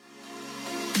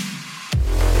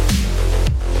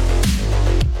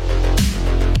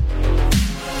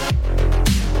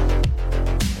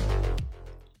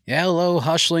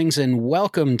Hushlings, and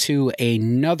welcome to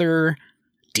another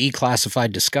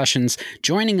Declassified Discussions.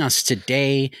 Joining us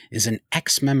today is an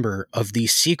ex-member of the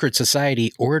secret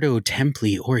society Ordo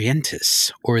Templi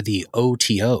Orientis, or the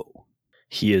OTO.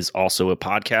 He is also a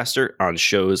podcaster on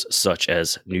shows such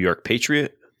as New York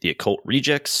Patriot, The Occult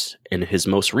Rejects, and his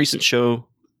most recent show,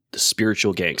 The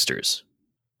Spiritual Gangsters.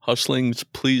 Hushlings,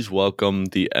 please welcome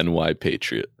the NY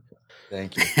Patriot.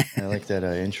 Thank you. I like that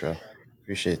intro.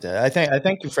 Appreciate that. I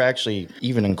thank you for actually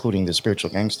even including the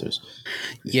Spiritual Gangsters.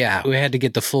 Yeah, we had to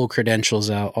get the full credentials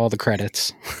out, all the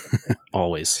credits.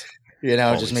 Always. You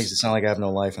know, it just makes it sound like I have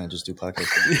no life and I just do podcasts.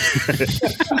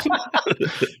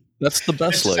 That's the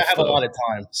best life. I have a lot of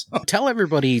time. So. Tell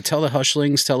everybody, tell the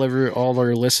Hushlings, tell all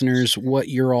our listeners what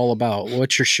you're all about,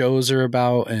 what your shows are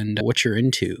about, and what you're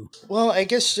into. Well, I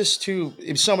guess just to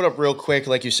sum it up real quick,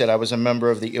 like you said, I was a member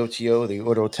of the OTO, the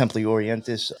Ordo Templi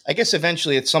Orientis. I guess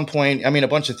eventually at some point, a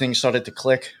bunch of things started to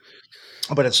click,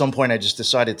 but at some point I just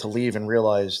decided to leave and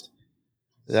realized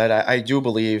that I do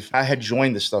believe I had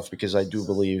joined this stuff because I do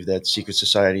believe that secret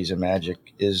societies and magic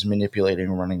is manipulating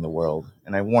and running the world.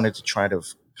 And I wanted to try to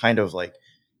kind of like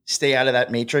stay out of that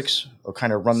matrix, or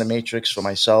kind of run the matrix for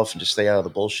myself and just stay out of the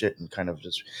bullshit and kind of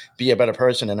just be a better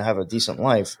person and have a decent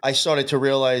life. I started to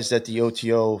realize that the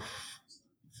OTO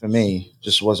for me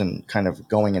just wasn't kind of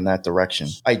going in that direction.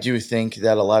 I do think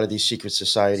that a lot of these secret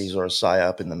societies are a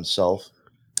psyop in themselves.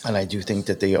 And I do think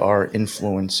that they are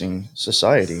influencing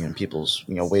society and people's,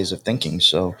 ways of thinking.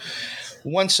 So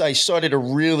once I started to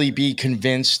really be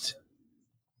convinced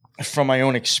from my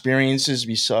own experiences,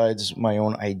 besides my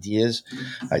own ideas,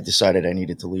 I decided I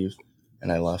needed to leave,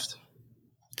 and I left.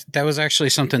 That was actually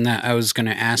something that I was going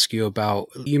to ask you about.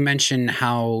 You mentioned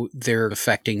how they're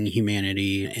affecting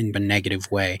humanity in a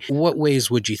negative way. What ways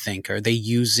would you think? Are they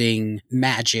using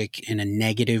magic in a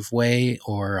negative way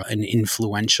or an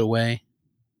influential way?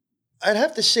 I'd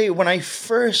have to say when I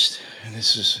first, and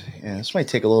this might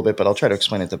take a little bit, but I'll try to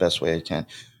explain it the best way I can.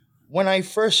 When I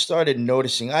first started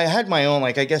noticing, I had my own,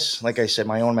 like I said,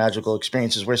 my own magical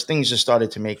experiences where things just started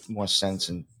to make more sense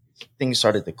and things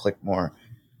started to click more.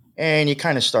 And you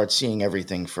kind of start seeing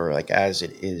everything for like as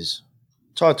it is.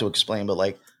 It's hard to explain, but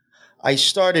like I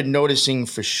started noticing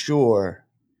for sure,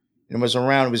 and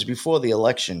it was before the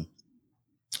election,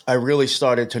 I really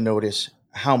started to notice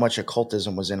how much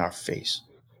occultism was in our face.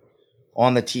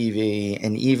 On the TV,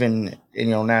 and even,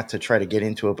 not to try to get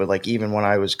into it, but like even when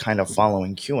I was kind of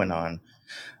following QAnon,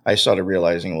 I started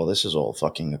realizing, well, this is all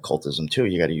fucking occultism too.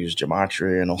 You got to use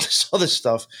gematria and all this other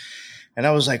stuff. And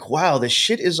I was like, wow, this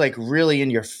shit is like really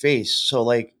in your face. So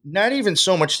like, not even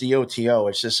so much the OTO.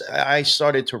 It's just, I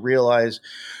started to realize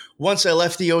once I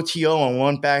left the OTO and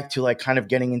went back to like kind of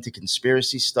getting into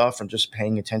conspiracy stuff and just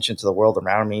paying attention to the world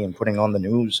around me and putting on the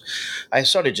news, I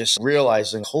started just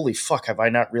realizing, holy fuck, have I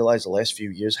not realized the last few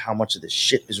years how much of this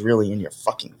shit is really in your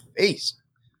fucking face?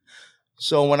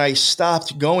 So when I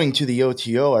stopped going to the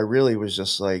OTO, I really was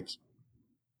just like,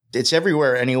 it's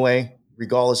everywhere anyway,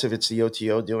 regardless if it's the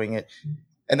OTO doing it.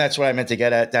 And that's what I meant to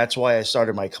get at. That's why I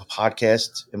started my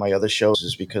podcast and my other shows,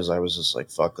 is because I was just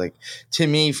like, fuck, like to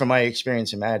me, from my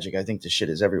experience in magic, I think the shit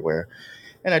is everywhere.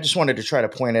 And I just wanted to try to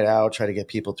point it out, try to get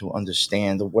people to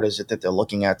understand what is it that they're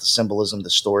looking at, the symbolism, the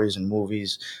stories and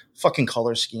movies, fucking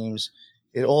color schemes.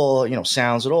 It all,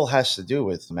 sounds, it all has to do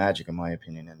with magic, in my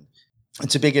opinion. And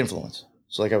it's a big influence.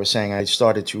 So like I was saying, I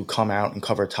started to come out and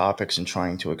cover topics and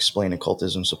trying to explain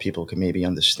occultism so people can maybe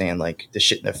understand like the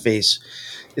shit in their face.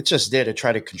 It's just there to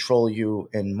try to control you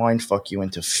and mind fuck you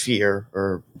into fear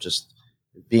or just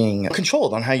being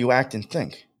controlled on how you act and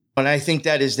think. And I think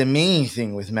that is the main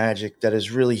thing with magic that is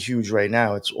really huge right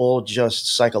now. It's all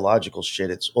just psychological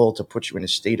shit. It's all to put you in a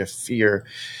state of fear.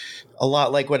 A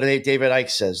lot like what David Icke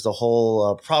says, the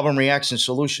whole problem, reaction,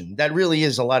 solution. That really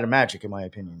is a lot of magic, in my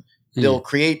opinion. They'll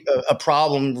create a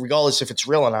problem, regardless if it's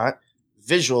real or not,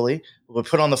 visually. We'll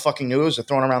put on the fucking news or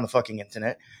thrown around the fucking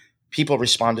internet. People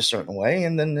respond a certain way,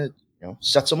 and then it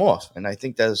sets them off. And I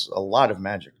think there's a lot of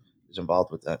magic is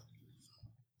involved with that.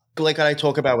 Like I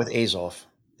talk about with Azov,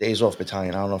 the Azov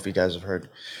Battalion. I don't know if you guys have heard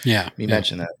me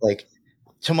mention that. Like,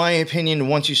 to my opinion,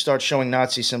 once you start showing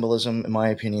Nazi symbolism, in my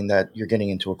opinion, that you're getting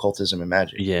into occultism and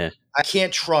magic. Yeah. I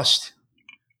can't trust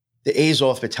the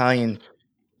Azov Battalion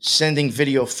sending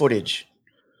video footage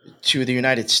to the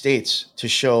United States to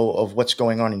show of what's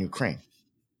going on in Ukraine.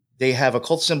 They have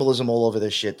occult symbolism all over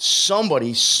this shit.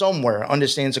 Somebody somewhere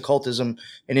understands occultism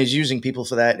and is using people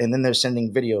for that, and then they're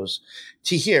sending videos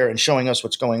to here and showing us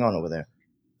what's going on over there.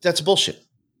 That's bullshit.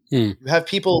 You have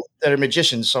people that are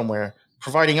magicians somewhere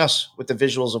providing us with the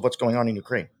visuals of what's going on in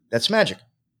Ukraine. That's magic.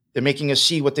 They're making us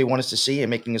see what they want us to see and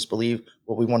making us believe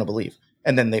what we want to believe.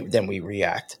 And then we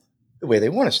react. the way they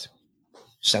want us to.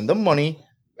 Send them money.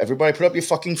 Everybody put up your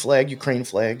fucking flag, Ukraine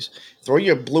flags. Throw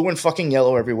your blue and fucking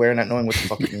yellow everywhere, not knowing what the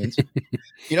fuck it means.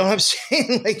 You know what I'm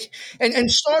saying? Like, and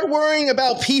start worrying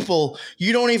about people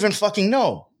you don't even fucking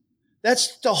know.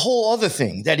 That's the whole other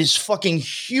thing that is fucking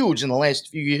huge in the last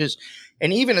few years.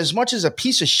 And even as much as a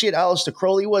piece of shit Aleister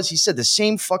Crowley was, he said the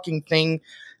same fucking thing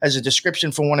as a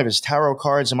description for one of his tarot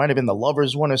cards. It might have been the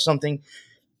Lover's one or something.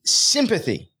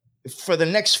 Sympathy for the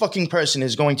next fucking person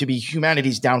is going to be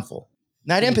humanity's downfall.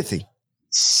 Not empathy.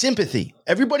 Sympathy.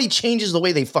 Everybody changes the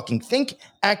way they fucking think,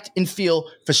 act, and feel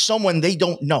for someone they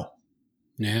don't know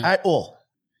at all.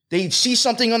 They see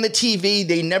something on the TV.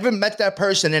 They never met that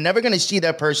person. They're never going to see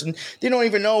that person. They don't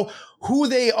even know who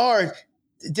they are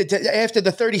after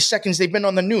the 30 seconds they've been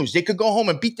on the news. They could go home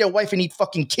and beat their wife and eat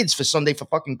fucking kids for Sunday for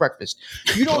fucking breakfast.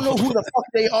 You don't know who the fuck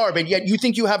they are, but yet you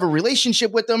think you have a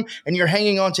relationship with them and you're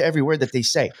hanging on to every word that they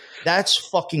say. That's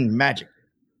fucking magic.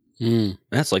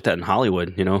 That's like that in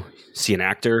Hollywood, you know, see an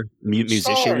actor,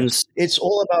 musicians. Stars. It's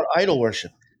all about idol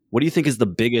worship. What do you think is the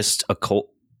biggest occult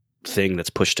thing that's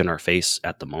pushed in our face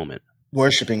at the moment?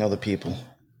 Worshipping other people,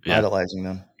 idolizing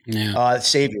them.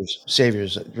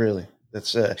 Saviors, really.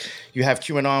 That's you have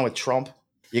QAnon with Trump.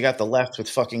 You got the left with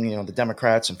fucking, you know, the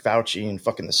Democrats and Fauci and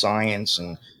fucking the science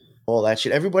and all that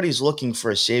shit. Everybody's looking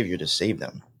for a savior to save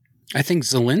them. I think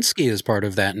Zelensky is part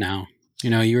of that now. You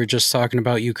know, you were just talking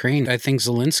about Ukraine. I think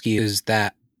Zelensky is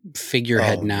that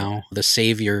figurehead now, the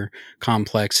savior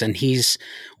complex. And he's,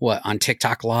 on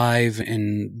TikTok Live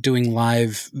and doing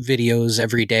live videos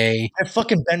every day. And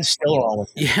fucking Ben Stiller all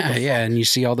the time. Yeah. And you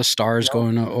see all the stars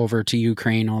going over to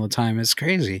Ukraine all the time. It's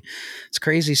crazy. It's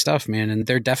crazy stuff, man. And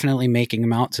they're definitely making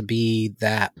him out to be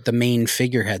the main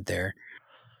figurehead there.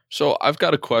 So I've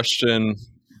got a question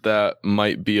that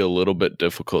might be a little bit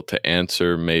difficult to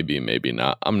answer, maybe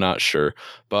not. I'm not sure.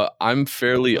 But I'm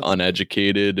fairly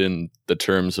uneducated in the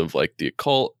terms of like the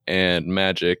occult and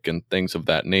magic and things of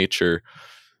that nature.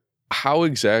 How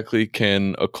exactly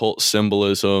can occult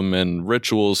symbolism and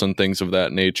rituals and things of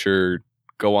that nature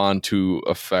go on to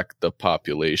affect the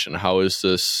population? How is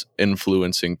this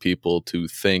influencing people to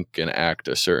think and act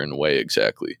a certain way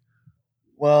exactly?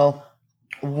 Well,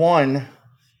 one,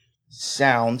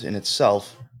 sound in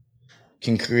itself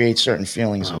can create certain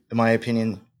feelings. In my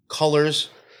opinion,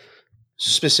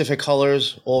 specific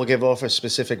colors all give off a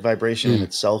specific vibration in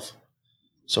itself.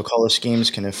 So color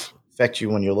schemes can affect you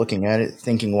when you're looking at it,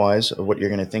 thinking wise of what you're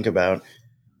going to think about.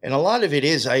 And a lot of it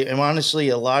is, I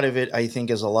think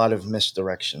is a lot of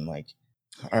misdirection. Like,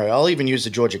 all right, I'll even use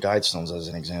the Georgia Guidestones as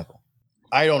an example.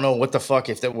 I don't know what the fuck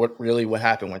what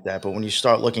happened with that. But when you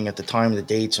start looking at the time, the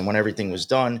dates, and when everything was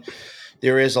done,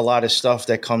 there is a lot of stuff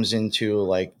that comes into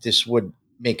like, this would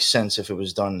make sense if it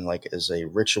was done like as a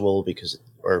ritual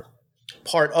or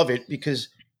part of it, because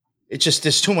it's just,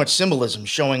 there's too much symbolism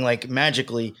showing like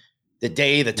magically the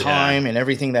day, the time, and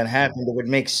everything that happened. It would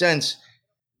make sense.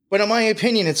 But in my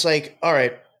opinion, it's like, all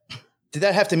right, did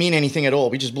that have to mean anything at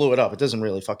all? We just blew it up. It doesn't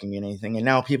really fucking mean anything. And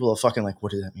now people are fucking like,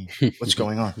 what does that mean? What's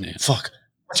going on? Fuck.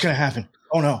 What's going to happen?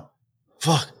 Oh no.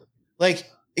 Fuck. Like,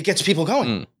 it gets people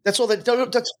going. That's all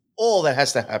that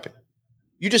has to happen.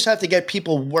 You just have to get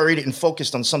people worried and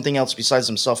focused on something else besides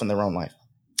themselves and their own life.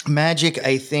 Magic,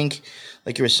 I think,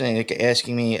 like you were saying, like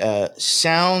asking me,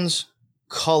 sounds,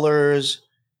 colors,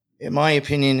 in my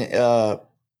opinion,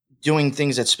 doing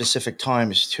things at specific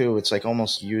times too. It's like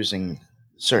almost using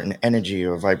certain energy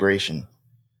or vibration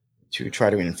to try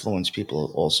to influence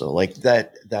people also. Like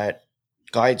that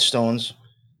Guidestones,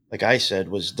 like I said,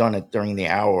 was done during the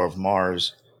hour of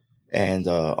Mars. And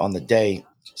on the day,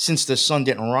 since the sun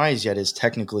didn't rise yet, is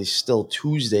technically still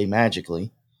Tuesday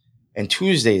magically. And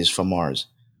Tuesday is for Mars.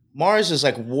 Mars is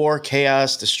like war,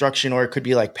 chaos, destruction, or it could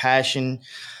be like passion,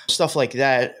 stuff like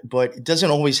that. But it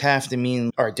doesn't always have to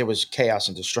mean, all right, there was chaos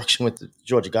and destruction with the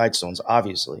Georgia Guidestones,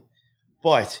 obviously.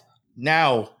 But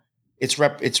now it's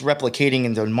replicating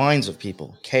in the minds of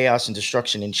people, chaos and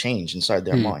destruction and change inside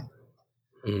their mind.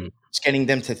 It's getting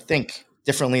them to think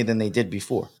differently than they did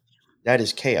before. That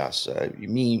is chaos.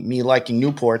 Me liking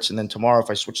Newports, and then tomorrow if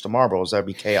I switch to Marlboros, that would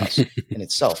be chaos in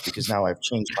itself, because now I've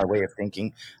changed my way of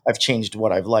thinking. I've changed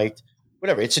what I've liked.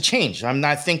 Whatever. It's a change. I'm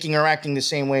not thinking or acting the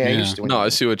same way I used to. No, I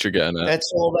see what you're getting at.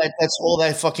 That's all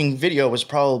that fucking video was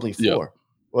probably for.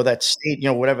 Or that state,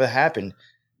 whatever happened.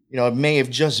 It may have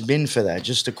just been for that,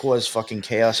 just to cause fucking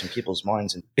chaos in people's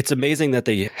minds. It's amazing that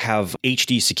they have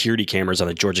HD security cameras on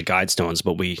the Georgia Guidestones,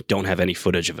 but we don't have any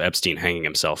footage of Epstein hanging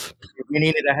himself. We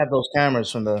needed to have those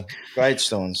cameras from the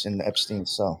Guidestones in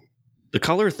Epstein's cell. The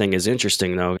color thing is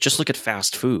interesting, though. Just look at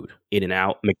fast food.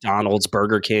 In-N-Out, McDonald's,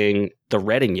 Burger King. The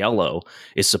red and yellow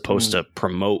is supposed to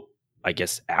promote I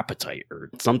guess, appetite or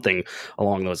something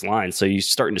along those lines. So you're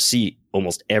starting to see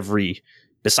almost every,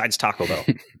 besides Taco Bell,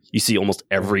 you see almost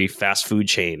every fast food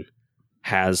chain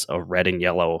has a red and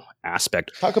yellow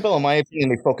aspect. Taco Bell, in my opinion,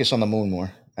 they focus on the moon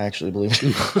more. I actually believe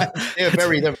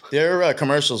it. Their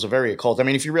commercials are very occult. I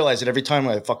mean, if you realize that every time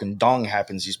a fucking dong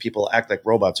happens, these people act like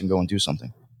robots and go and do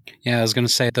something. Yeah, I was going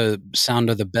to say the sound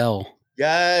of the bell.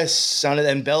 Yes, sound of,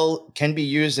 and bell can be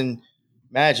used in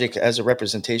magic as a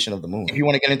representation of the moon. If you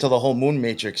want to get into the whole moon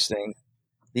matrix thing,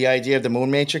 the idea of the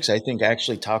moon matrix, I think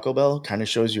actually Taco Bell kind of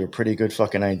shows you a pretty good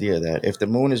fucking idea that if the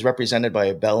moon is represented by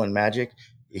a bell in magic,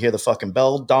 you hear the fucking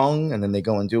bell dong, and then they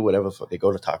go and do whatever. They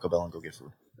go to Taco Bell and go get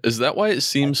food. Is that why it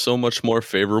seems so much more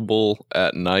favorable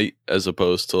at night as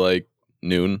opposed to like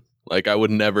noon? Like I would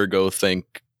never go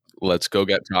think, let's go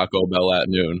get Taco Bell at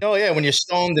noon. Oh yeah, when you're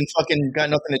stoned and fucking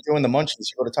got nothing to do in the munchies,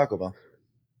 you go to Taco Bell.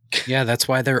 Yeah, that's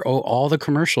why all the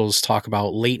commercials talk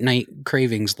about late night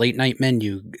cravings, late night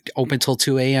menu, open till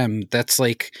 2 a.m. That's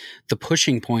like the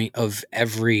pushing point of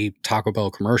every Taco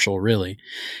Bell commercial, really.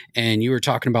 And you were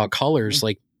talking about colors,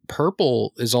 like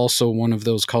purple is also one of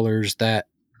those colors that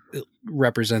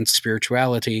represents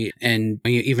spirituality and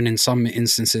even in some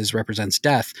instances represents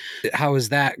death. How is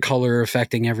that color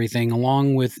affecting everything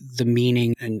along with the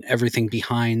meaning and everything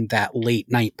behind that late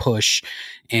night push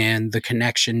and the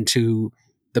connection to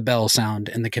the bell sound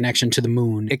and the connection to the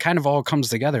moon? It kind of all comes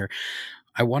together.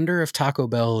 I wonder if Taco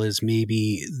Bell is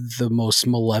maybe the most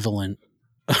malevolent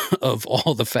of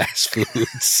all the fast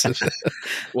foods.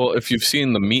 Well, if you've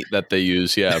seen the meat that they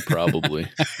use, yeah, probably.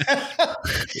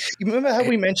 You remember how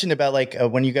we mentioned about like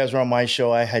when you guys were on my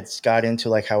show, I had got into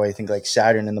like how I think like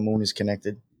Saturn and the moon is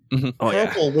connected. Mm-hmm. Oh,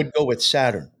 Purple would go with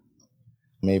Saturn.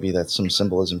 Maybe that's some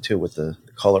symbolism too with the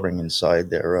coloring inside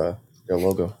their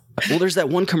logo. Well, there's that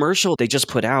one commercial they just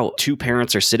put out. Two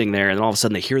parents are sitting there, and then all of a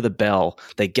sudden they hear the bell.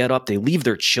 They get up, they leave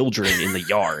their children in the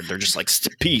yard. They're just like,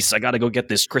 peace, I got to go get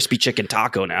this crispy chicken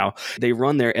taco now. They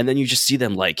run there, and then you just see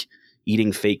them like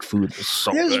eating fake food.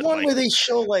 So There's good. one like, where they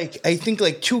show like I think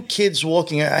like two kids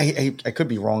walking. I could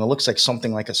be wrong. It looks like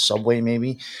something like a Subway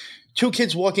maybe. Two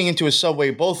kids walking into a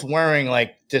Subway, both wearing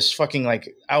like this fucking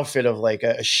like outfit of like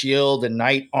a shield and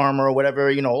knight armor or whatever.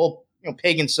 All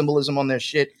pagan symbolism on their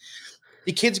shit.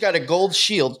 The kid's got a gold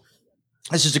shield.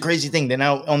 This is the crazy thing. They're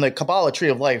now on the Kabbalah tree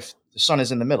of life. The sun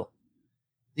is in the middle.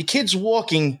 The kid's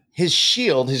walking. His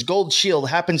shield, his gold shield,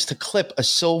 happens to clip a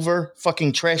silver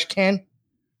fucking trash can,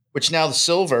 which now the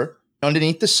silver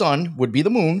underneath the sun would be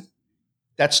the moon.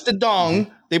 That's the dong.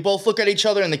 Mm-hmm. They both look at each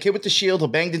other, and the kid with the shield who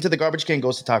banged into the garbage can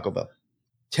goes to Taco Bell.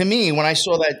 To me, when I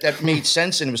saw that, that made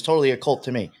sense, and it was totally a cult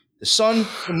to me. The sun,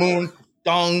 the moon,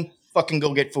 dong, fucking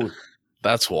go get food.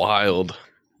 That's wild.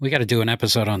 We got to do an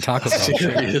episode on Taco Bell.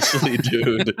 Seriously,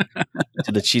 dude.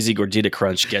 Did the cheesy gordita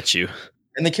crunch get you?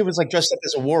 And the kid was like dressed up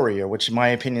as a warrior, which in my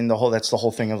opinion, that's the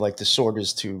whole thing of like the sword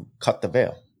is to cut the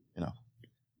veil,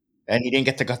 And he didn't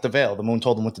get to cut the veil. The moon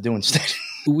told him what to do instead.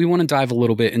 We want to dive a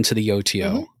little bit into the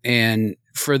OTO. Mm-hmm. And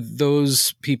for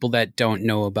those people that don't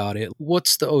know about it,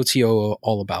 what's the OTO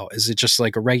all about? Is it just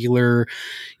like a regular,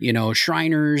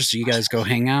 Shriners? You guys go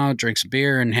hang out, drink some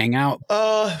beer and hang out?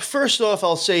 First off,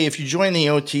 I'll say if you join the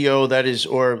OTO, that is,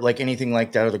 or like anything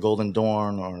like that, or the Golden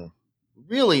Dawn, or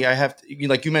really, I have to,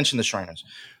 like you mentioned the Shriners.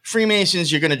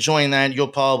 Freemasons, you're going to join that. You'll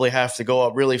probably have to go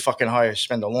up really fucking high or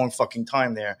spend a long fucking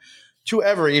time there to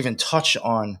ever even touch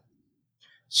on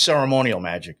ceremonial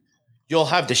magic. You'll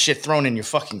have the shit thrown in your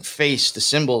fucking face, the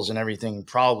symbols and everything,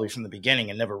 probably from the beginning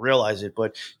and never realize it.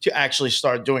 But to actually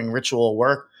start doing ritual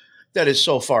work, that is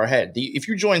so far ahead. If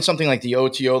you join something like the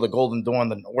OTO, the Golden Dawn,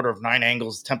 the Order of Nine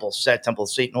Angles, Temple of Set, Temple of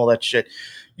Satan, all that shit,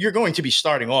 you're going to be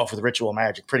starting off with ritual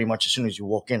magic pretty much as soon as you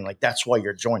walk in. Like, that's why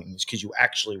you're joining, is because you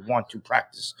actually want to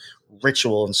practice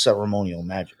ritual and ceremonial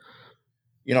magic.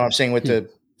 You know what I'm saying? With the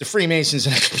Freemasons,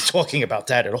 and I could be talking about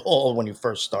that at all when you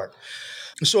first start.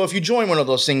 So if you join one of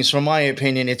those things, from my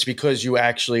opinion, it's because you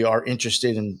actually are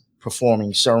interested in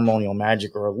performing ceremonial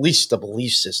magic, or at least the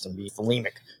belief system, the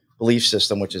Thelemic belief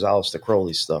system, which is Aleister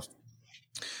Crowley's stuff.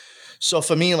 So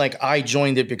for me, like, I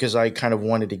joined it because I kind of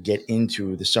wanted to get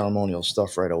into the ceremonial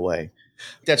stuff right away.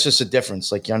 That's just a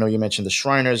difference. Like, I know you mentioned the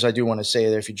Shriners. I do want to say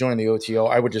that if you join the OTO,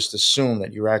 I would just assume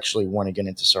that you actually want to get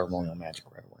into ceremonial magic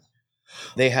right away.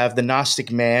 They have the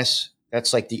Gnostic Mass.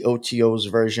 That's like the OTO's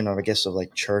version of, I guess, of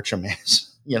like church or mass.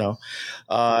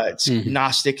 It's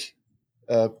Gnostic,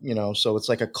 so it's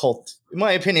like a cult. In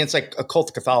my opinion, it's like a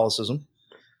cult of Catholicism.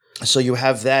 So you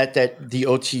have that the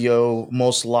OTO,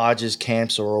 most lodges,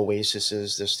 camps, or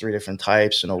oases. There's 3 different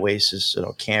types. An oasis,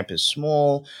 camp is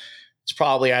small. It's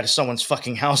probably out of someone's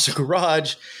fucking house or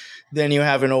garage. Then you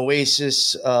have an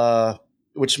oasis,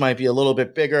 which might be a little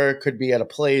bit bigger, could be at a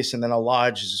place, and then a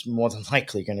lodge is more than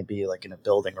likely going to be like in a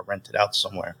building or rented out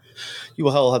somewhere. You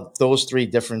will have those three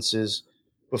differences,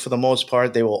 but for the most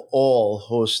part, they will all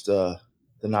host the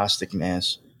Gnostic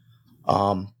Mass.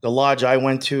 The lodge I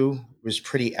went to was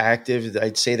pretty active.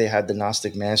 I'd say they had the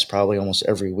Gnostic Mass probably almost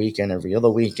every weekend, every other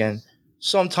weekend.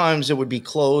 Sometimes it would be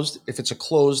closed. If it's a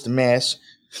closed Mass,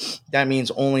 that means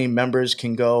only members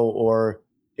can go, or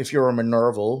if you're a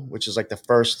Minerval, which is like the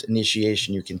first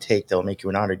initiation you can take, they'll make you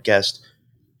an honored guest.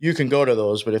 You can go to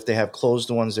those, but if they have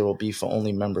closed ones, they will be for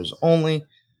only members only.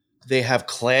 They have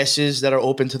classes that are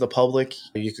open to the public.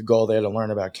 You could go there to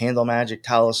learn about candle magic,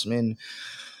 talisman,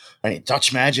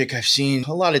 Dutch magic. I've seen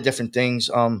a lot of different things.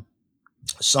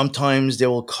 Sometimes they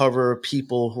will cover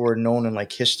people who are known in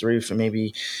like history for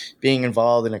maybe being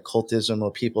involved in occultism,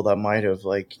 or people that might have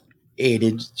like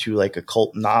aided to like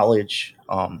occult knowledge.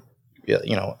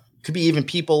 Could be even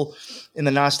people in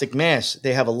the Gnostic Mass.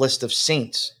 They have a list of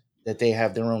saints that they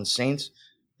have their own saints.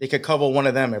 They could cover one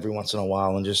of them every once in a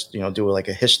while and just, do like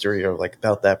a history or like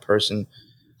about that person.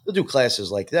 They'll do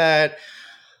classes like that.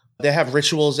 They have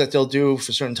rituals that they'll do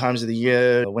for certain times of the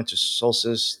year, winter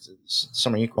solstice,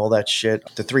 summer, all that shit.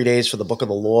 The 3 days for the Book of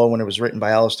the Law, when it was written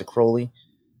by Aleister Crowley.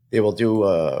 They will do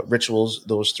rituals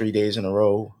those 3 days in a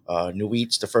row.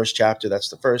 Nuit's the first chapter, that's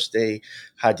the first day.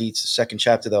 Hadith's the second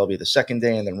chapter, that'll be the second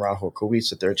day. And then Rahor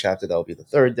Kowit's the third chapter, that'll be the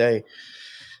third day.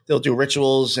 They'll do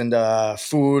rituals and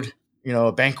food,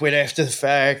 a banquet after the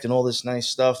fact and all this nice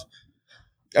stuff.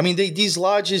 I mean, these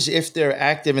lodges, if they're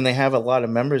active and they have a lot of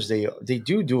members, they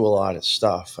do a lot of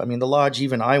stuff. I mean, the lodge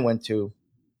even I went to,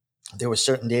 there were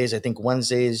certain days, I think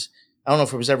Wednesdays, I don't know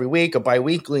if it was every week or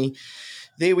bi-weekly,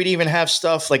 they would even have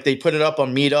stuff like they put it up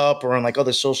on Meetup or on like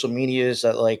other social medias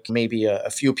that like maybe a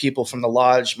few people from the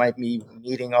lodge might be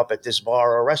meeting up at this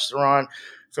bar or restaurant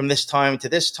from this time to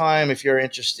this time. If you're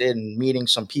interested in meeting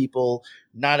some people,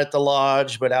 not at the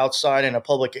lodge, but outside in a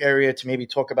public area to maybe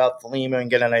talk about Thelema and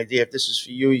get an idea. If this is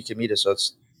for you, you can meet us. So you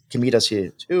can meet us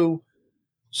here too.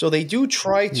 So they do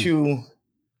try to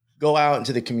go out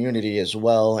into the community as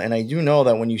well. And I do know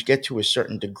that when you get to a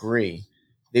certain degree,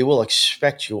 they will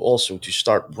expect you also to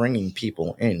start bringing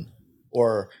people in,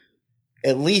 or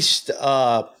at least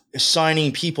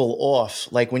signing people off.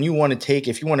 Like when you want to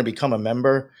if you want to become a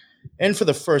member, and for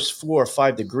the first 4 or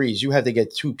 5 degrees, you have to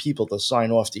get 2 people to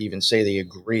sign off to even say they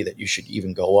agree that you should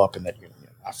even go up and that you're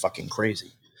not fucking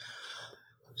crazy.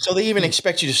 So they even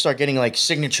expect you to start getting like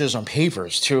signatures on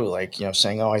papers too, like,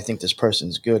 saying, oh, I think this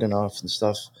person's good enough and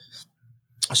stuff.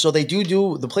 So they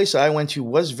do, the place that I went to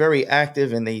was very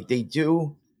active, and they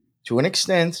do, to an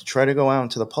extent, try to go out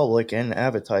into the public and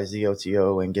advertise the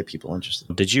OTO and get people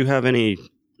interested. Did you have any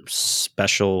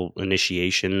special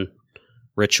initiation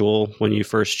ritual when you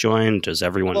first joined? Does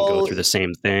everyone go through the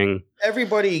same thing?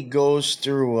 Everybody goes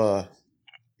through,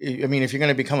 if you're going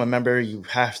to become a member, you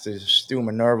have to do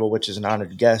Minerva, which is an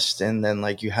honored guest, and then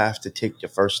like you have to take your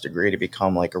first degree to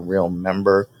become like a real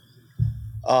member.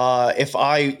 The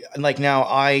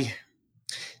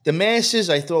masses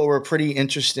I thought were pretty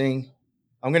interesting.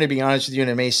 I'm going to be honest with you, and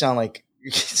it may sound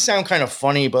kind of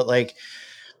funny, but like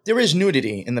there is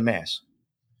nudity in the mass.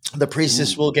 The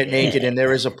priestess will get naked, and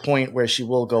there is a point where she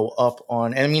will go up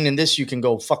on, and I mean, in this you can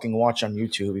go fucking watch on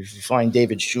YouTube. If you find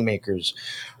David Shoemaker's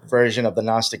version of the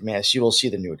Gnostic Mass, you will see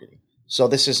the nudity. So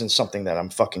this isn't something that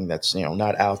that's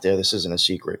not out there. This isn't a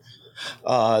secret.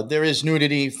 There is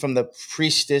nudity from the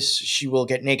priestess. She will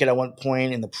get naked at one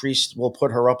point, and the priest will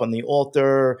put her up on the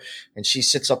altar, and she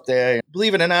sits up there.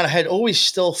 Believe it or not, I had always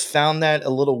still found that a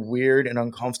little weird and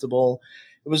uncomfortable.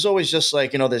 It was always just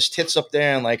like, there's tits up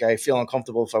there, and like I feel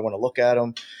uncomfortable if I want to look at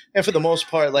them. And for the most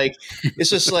part, like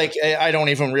it's just like I don't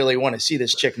even really want to see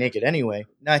this chick naked anyway.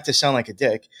 Not to sound like a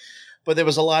dick, but there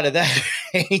was a lot of that.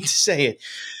 I hate to say it.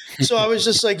 So I was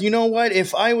just like, you know what?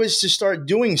 If I was to start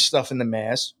doing stuff in the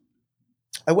mass,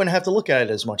 I wouldn't have to look at it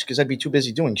as much because I'd be too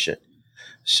busy doing shit.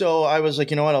 So I was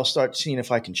like, you know what? I'll start seeing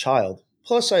if I can child.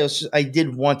 Plus, I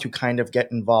did want to kind of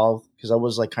get involved because I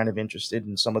was like kind of interested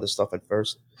in some of the stuff at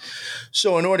first.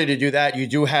 So in order to do that, you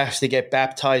do have to get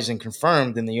baptized and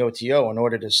confirmed in the OTO in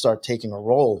order to start taking a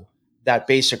role, that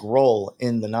basic role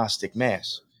in the Gnostic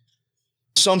Mass.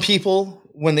 Some people,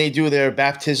 when they do their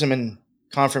baptism and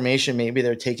confirmation, maybe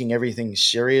they're taking everything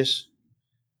serious.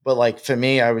 But like for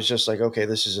me, I was just like, okay,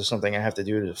 this is just something I have to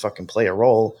do to fucking play a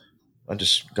role. I'm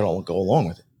just going to go along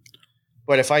with it.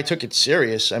 But if I took it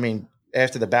serious, I mean,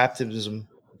 after the baptism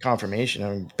confirmation,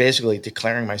 I'm basically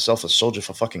declaring myself a soldier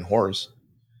for fucking horrors.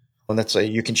 And that's like,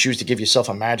 you can choose to give yourself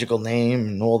a magical name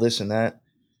and all this and that.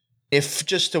 If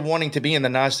just to wanting to be in the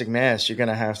Gnostic Mass, you're going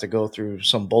to have to go through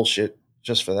some bullshit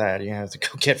just for that. You have to go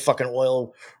get fucking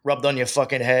oil rubbed on your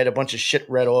fucking head, a bunch of shit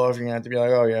read off. You're gonna have to be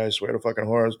like, oh yeah, I swear to fucking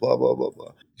horrors, blah blah blah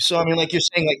blah. So I mean, like you're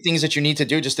saying, like things that you need to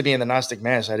do just to be in the Gnostic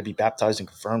Mass. I had to be baptized and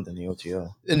confirmed in the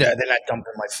OTO. And they're not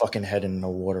dumping my fucking head in no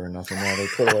water or nothing. No, they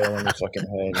put oil in your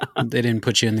fucking head. They didn't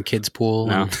put you in the kids' pool.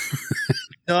 No.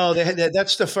 No,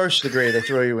 that's the first degree. They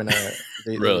throw you in a.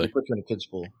 They put you in a kids'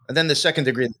 pool, and then the second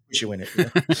degree they push you in it. You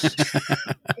know?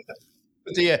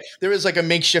 But yeah, there is like a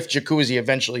makeshift jacuzzi.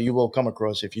 Eventually, you will come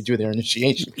across if you do their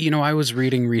initiation. You know, I was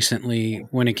reading recently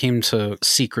when it came to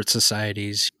secret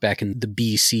societies back in the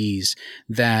BCs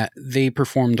that they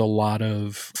performed a lot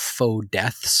of faux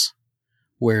deaths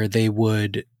where they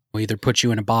would either put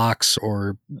you in a box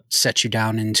or set you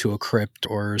down into a crypt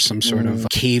or some sort of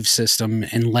cave system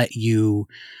and let you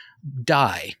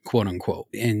die, quote unquote.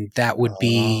 And that would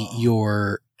be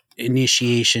your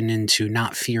initiation into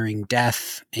not fearing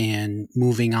death and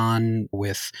moving on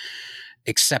with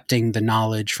accepting the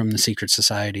knowledge from the secret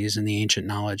societies and the ancient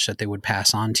knowledge that they would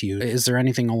pass on to you. Is there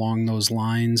anything along those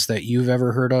lines that you've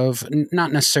ever heard of?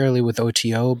 Not necessarily with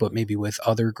OTO, but maybe with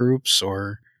other groups,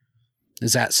 or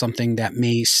is that something that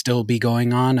may still be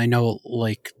going on? I know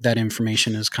like that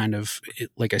information is kind of,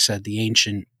 like I said, the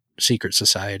ancient secret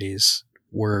societies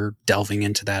were delving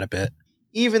into that a bit.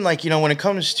 Even like, you know, when it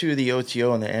comes to the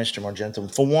OTO and the Astrum Argentum,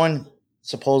 for one,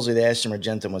 supposedly the Astrum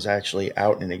Argentum was actually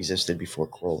out and existed before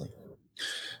Crowley.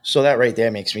 So that right there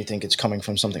makes me think it's coming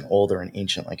from something older and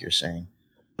ancient, like you're saying.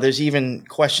 There's even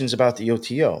questions about the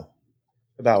OTO,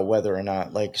 about whether or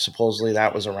not, like, supposedly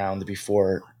that was around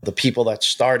before the people that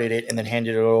started it and then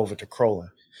handed it over to Crowley.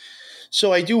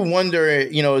 So I do wonder,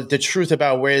 you know, the truth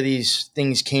about where these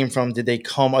things came from. Did they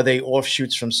come? Are they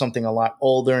offshoots from something a lot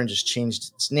older and just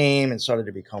changed its name and started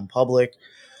to become public?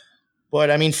 But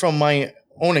I mean, from my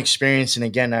own experience, and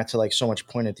again, not to like so much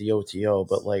point at the OTO,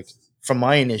 but like from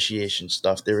my initiation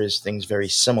stuff, there is things very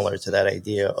similar to that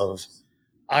idea of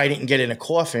I didn't get in a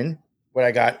coffin, but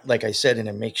I got, like I said, in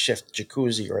a makeshift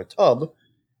jacuzzi or a tub,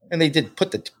 and they did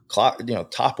put the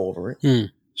top over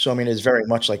it. So, I mean, it's very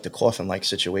much like the coffin-like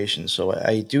situation. So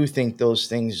I do think those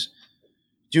things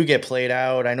do get played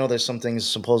out. I know there's some things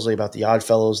supposedly about the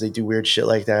Oddfellows. They do weird shit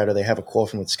like that, or they have a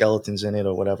coffin with skeletons in it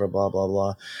or whatever, blah, blah,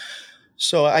 blah.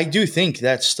 So I do think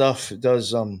that stuff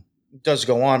does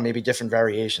go on, maybe different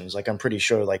variations. Like I'm pretty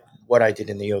sure like what I did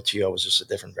in the OTO was just a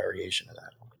different variation of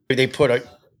that. They put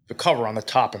the cover on the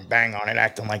top and bang on it,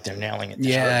 acting like they're nailing it.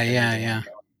 Yeah.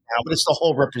 But it's the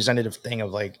whole representative thing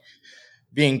of like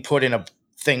being put in a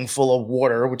thing full of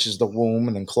water, which is the womb,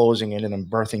 and then closing it and then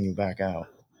birthing you back out.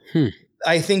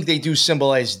 I think they do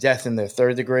symbolize death in their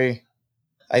third degree.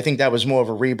 I think that was more of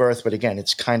a rebirth, but again,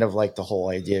 it's kind of like the whole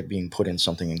idea of being put in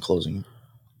something and closing.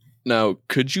 Now,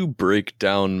 could you break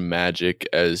down magic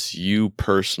as you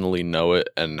personally know it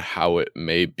and how it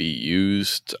may be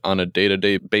used on a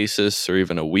day-to-day basis or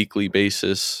even a weekly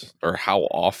basis, or how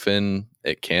often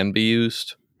it can be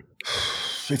used?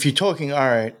 If you're talking, all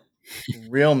right,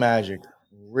 real magic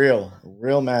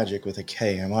with a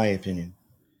K, in my opinion,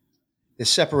 is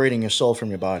separating your soul from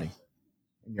your body.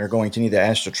 And you're going to need to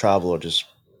astral travel or just,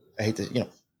 I hate to,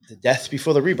 the death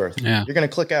before the rebirth. Yeah. You're going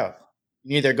to click out.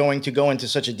 You're either going to go into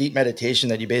such a deep meditation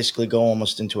that you basically go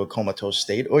almost into a comatose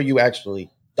state, or you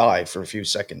actually die for a few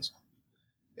seconds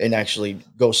and actually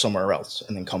go somewhere else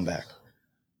and then come back.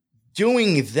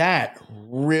 Doing that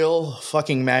real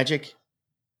fucking magic,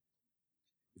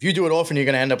 if you do it often, you're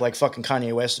going to end up like fucking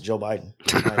Kanye West or Joe Biden,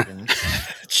 in my opinion.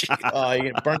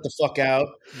 You get burnt the fuck out.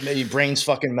 Maybe brain's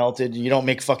fucking melted. You don't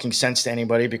make fucking sense to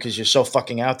anybody because you're so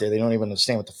fucking out there. They don't even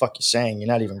understand what the fuck you're saying. You're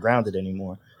not even grounded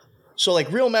anymore. So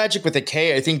like real magic with a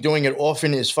K, I think doing it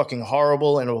often is fucking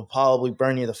horrible and it will probably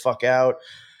burn you the fuck out.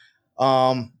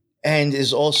 And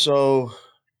is also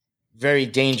very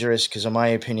dangerous because in my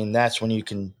opinion, that's when you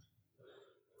can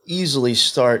easily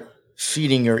start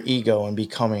feeding your ego and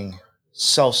becoming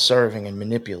self-serving and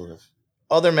manipulative.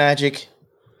 Other magic,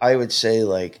 I would say,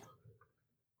 like,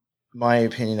 my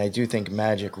opinion, I do think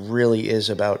magic really is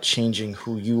about changing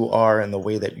who you are and the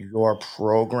way that you're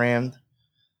programmed.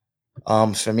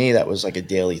 For me, that was like a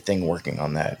daily thing, working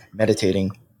on that,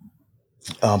 meditating,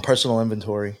 personal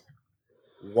inventory.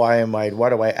 Why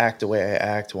do I act the way I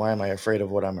act? Why am I afraid of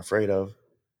what I'm afraid of?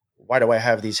 Why do I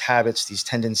have these habits, these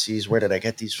tendencies? Where did I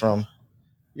get these from?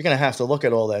 You're going to have to look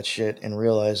at all that shit and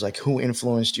realize like who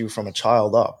influenced you from a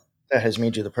child up that has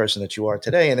made you the person that you are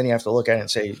today. And then you have to look at it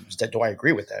and say, do I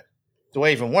agree with that? Do I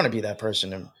even want to be that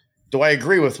person? And do I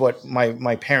agree with what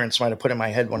my parents might have put in my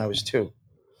head when I was 2?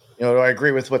 Do I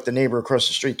agree with what the neighbor across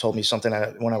the street told me something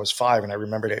when I was 5 and I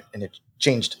remembered it and it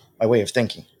changed my way of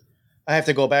thinking? I have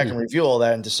to go back and review all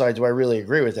that and decide, do I really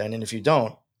agree with that? And if you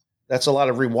don't, That's a lot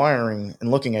of rewiring and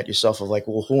looking at yourself of like,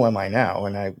 well, who am I now?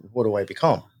 And what do I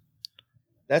become?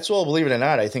 That's all, believe it or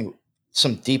not, I think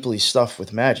some deeply stuff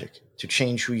with magic to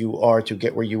change who you are, to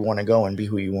get where you want to go and be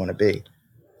who you want to be.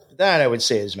 That I would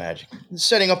say is magic.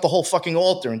 Setting up the whole fucking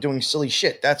altar and doing silly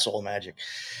shit, that's all magic.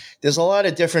 There's a lot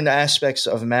of different aspects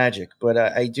of magic, but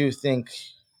I do think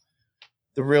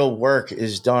the real work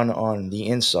is done on the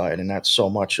inside, and not so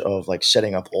much of like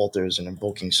setting up altars and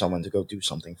invoking someone to go do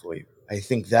something for you. I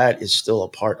think that is still a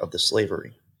part of the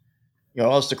slavery. You know,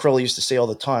 Aleister Crowley used to say all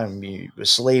the time, you're a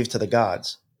slave to the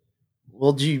gods.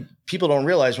 Well, people don't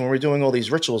realize when we're doing all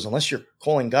these rituals, unless you're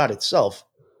calling God itself,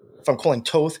 if I'm calling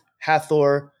Thoth,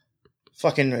 Hathor,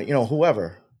 fucking,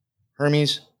 whoever,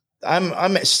 Hermes,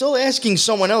 I'm still asking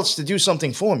someone else to do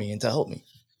something for me and to help me.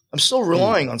 I'm still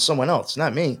relying on someone else,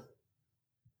 not me.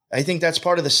 I think that's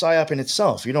part of the psyop in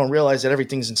itself. You don't realize that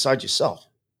everything's inside yourself.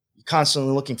 You're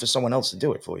constantly looking for someone else to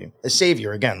do it for you. A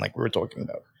savior, again, like we were talking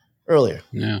about earlier.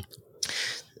 Yeah.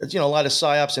 A lot of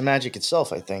psyops and magic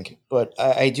itself, I think. But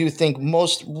I do think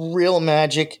most real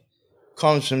magic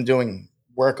comes from doing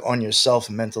work on yourself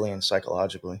mentally and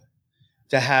psychologically.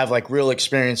 To have like real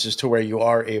experiences to where you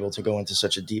are able to go into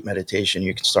such a deep meditation,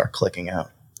 you can start clicking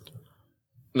out.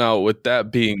 Now, with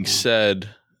that being said,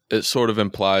 it sort of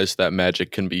implies that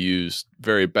magic can be used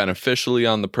very beneficially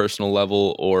on the personal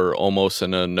level or almost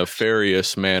in a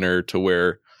nefarious manner to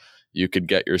where you could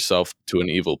get yourself to an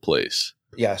evil place.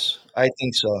 Yes, I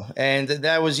think so. And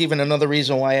that was even another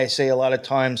reason why I say a lot of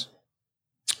times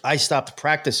I stopped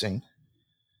practicing,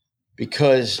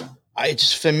 because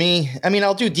for me,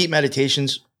 I'll do deep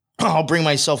meditations. I'll bring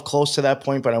myself close to that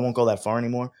point, but I won't go that far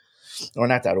anymore, or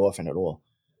not that often at all.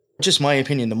 Just my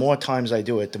opinion, the more times I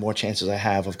do it, the more chances I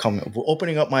have of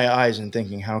opening up my eyes and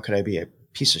thinking, how could I be a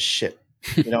piece of shit?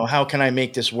 How can I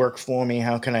make this work for me?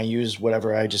 How can I use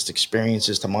whatever I just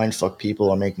experiences to mind fuck people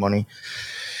or make money?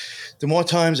 The more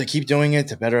times I keep doing it,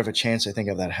 the better of a chance I think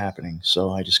of that happening. So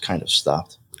I just kind of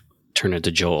stopped. Turn it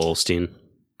to Joel Osteen.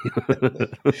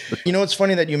 It's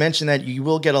funny that you mentioned that. You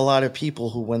will get a lot of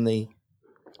people who, when they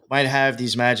might have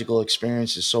these magical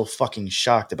experiences, so fucking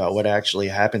shocked about what actually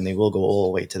happened, they will go all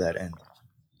the way to that end.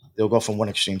 They'll go from one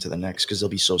extreme to the next because they'll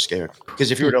be so scared.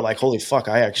 Because if you were to like, holy fuck,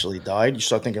 I actually died, you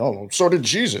start thinking, oh, so did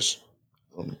Jesus.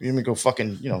 You're gonna go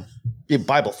fucking, be a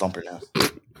Bible thumper now.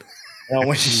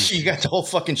 When you got the whole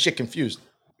fucking shit confused.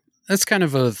 That's kind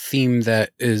of a theme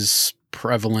that is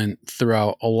prevalent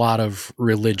throughout a lot of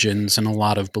religions and a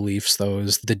lot of beliefs, though,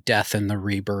 is the death and the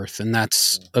rebirth. And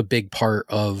that's a big part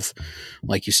of,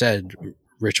 like you said,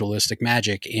 ritualistic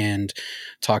magic and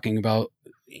talking about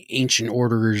ancient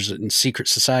orders and secret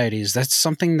societies. That's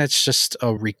something that's just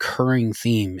a recurring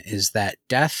theme, is that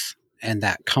death and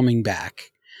that coming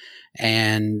back.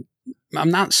 And I'm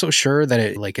not so sure that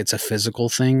it's a physical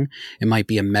thing. It might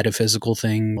be a metaphysical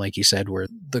thing, like you said, where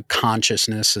the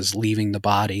consciousness is leaving the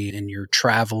body and you're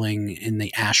traveling in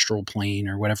the astral plane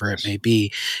or whatever it may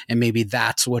be. And maybe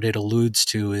that's what it alludes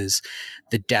to, is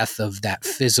the death of that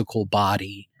physical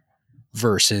body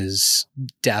versus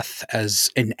death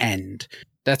as an end.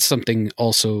 That's something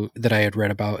also that I had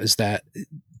read about, is that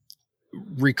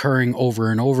recurring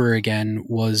over and over again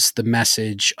was the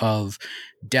message of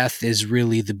death is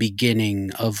really the beginning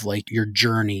of like your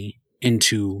journey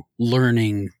into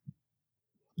learning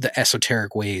the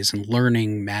esoteric ways and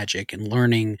learning magic and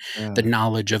learning the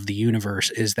knowledge of the universe,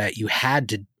 is that you had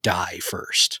to die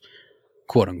first,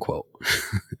 quote unquote.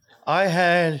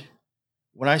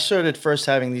 When I started first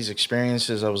having these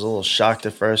experiences, I was a little shocked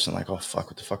at first and like, oh, fuck,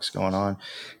 what the fuck's going on?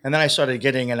 And then I started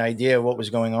getting an idea of what was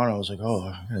going on. I was like, oh,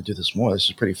 I'm going to do this more. This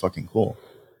is pretty fucking cool.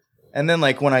 And then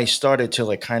like when I started to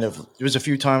like there was a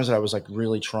few times that I was like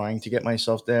really trying to get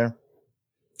myself there.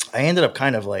 I ended up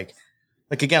kind of like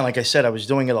again, like I said, I was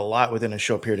doing it a lot within a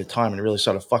short period of time, and it really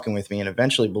started fucking with me. And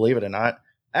eventually, believe it or not,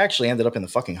 I actually ended up in the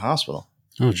fucking hospital.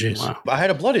 Oh, jeez. Wow. I had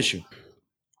a blood issue.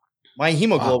 My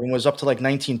hemoglobin was up to like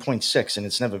 19.6,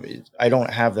 and I don't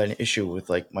have that issue with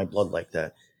like my blood like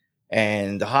that.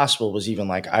 And the hospital was even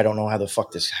like, I don't know how the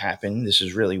fuck this happened. This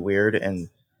is really weird. And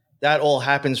that all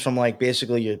happens from like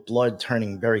basically your blood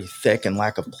turning very thick and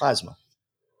lack of plasma.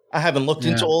 I haven't looked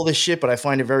into all this shit, but I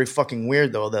find it very fucking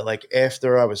weird though that like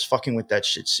after I was fucking with that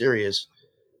shit serious,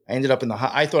 I ended up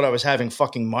I thought I was having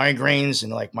fucking migraines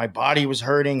and like my body was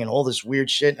hurting and all this weird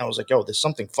shit. And I was like, yo, there's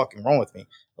something fucking wrong with me.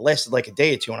 It lasted like a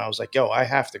day or two, and I was like, yo, I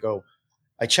have to go.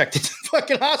 I checked into the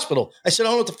fucking hospital. I said, I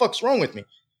don't know what the fuck's wrong with me.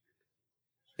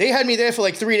 They had me there for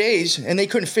like 3 days, and they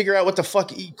couldn't figure out what the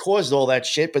fuck caused all that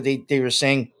shit. But they were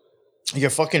saying, you're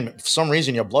fucking, for some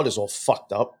reason, your blood is all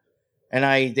fucked up.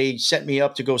 And they set me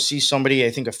up to go see somebody,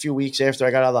 I think a few weeks after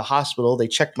I got out of the hospital. They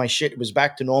checked my shit. It was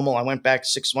back to normal. I went back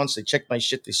 6 months. They checked my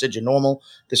shit. They said, you're normal.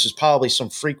 This is probably some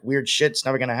freak weird shit. It's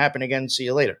never going to happen again. See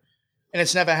you later. And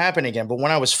it's never happened again. But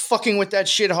when I was fucking with that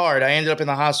shit hard, I ended up in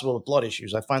the hospital with blood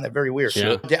issues. I find that very weird.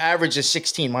 Yeah. The average is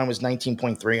 16. Mine was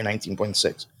 19.3 or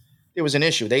 19.6. It was an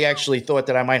issue. They actually thought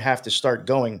that I might have to start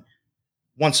going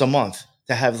once a month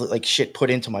to have like shit put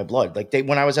into my blood. Like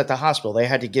when I was at the hospital, they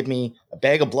had to give me a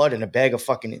bag of blood and a bag of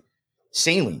fucking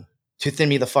saline to thin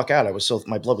me the fuck out.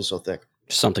 My blood was so thick.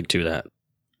 Something to that.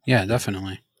 Yeah,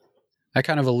 definitely. That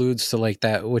kind of alludes to like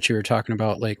that, what you were talking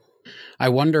about. Like, I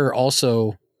wonder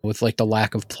also with like the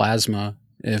lack of plasma,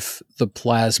 if the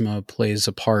plasma plays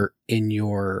a part in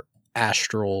your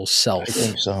astral self. I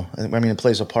think so. I mean, it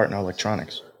plays a part in our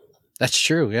electronics. That's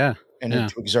true. Yeah. And Yeah.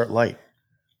 to exert light.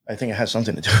 I think it has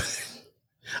something to do with it.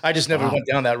 I just never went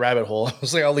down that rabbit hole. I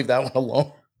was like, I'll leave that one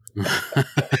alone.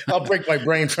 I'll break my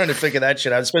brain trying to figure that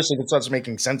shit out, especially if it starts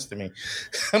making sense to me.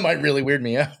 That might really weird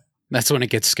me out. That's when it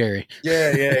gets scary. Yeah.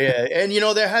 And,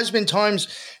 there has been times,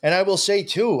 and I will say,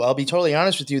 too, I'll be totally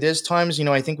honest with you, there's times,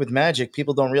 I think with magic,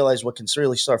 people don't realize what can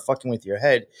really start fucking with your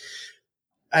head.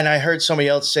 And I heard somebody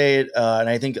else say it, and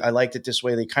I think I liked it this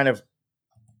way. They kind of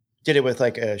did it with,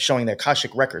 like, showing the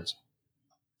Akashic records.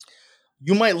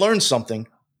 You might learn something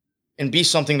and be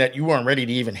something that you weren't ready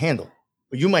to even handle.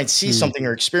 Or you might see something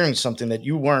or experience something that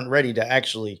you weren't ready to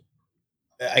actually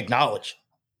acknowledge.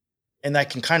 And that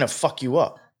can kind of fuck you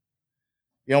up.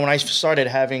 When I started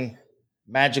having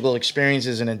magical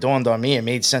experiences and it dawned on me, it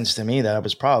made sense to me that I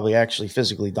was probably actually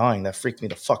physically dying. That freaked me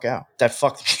the fuck out. That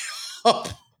fucked me up.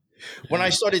 When I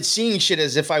started seeing shit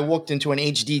as if I walked into an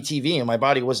HD TV and my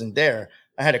body wasn't there,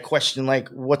 I had a question like,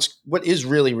 what is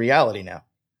really reality now?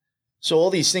 So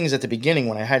all these things at the beginning,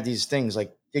 when I had these things,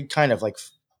 like it kind of like,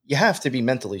 you have to be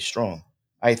mentally strong,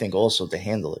 I think, also to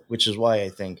handle it, which is why I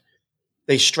think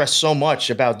they stress so much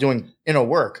about doing inner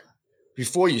work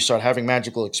before you start having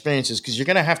magical experiences, because you're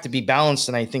going to have to be balanced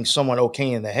and I think somewhat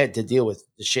okay in the head to deal with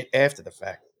the shit after the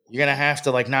fact. You're going to have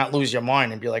to like not lose your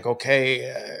mind and be like,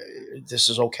 okay, this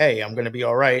is okay. I'm going to be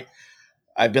all right.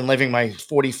 I've been living my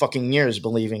 40 fucking years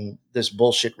believing this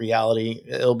bullshit reality.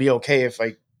 It'll be okay if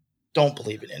I don't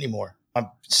believe it anymore. I've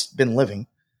been living.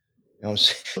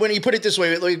 When you put it this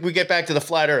way, we get back to the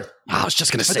flat earth. I was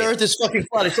just going to say. The earth is fucking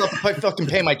flat. I still have to fucking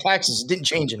pay my taxes. It didn't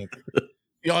change anything.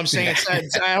 You know what I'm saying?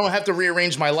 I don't have to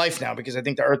rearrange my life now because I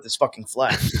think the earth is fucking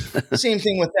flat. Same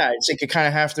thing with that. It's like you kind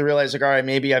of have to realize, like, all right,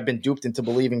 maybe I've been duped into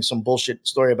believing some bullshit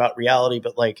story about reality,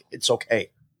 but like, it's okay.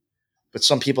 But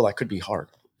some people, that could be hard.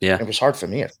 Yeah. It was hard for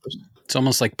me at first. It's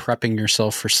almost like prepping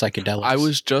yourself for psychedelics. I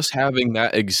was just having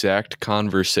that exact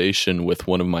conversation with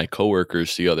one of my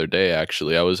coworkers the other day,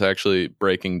 actually. I was actually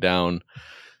breaking down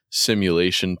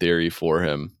simulation theory for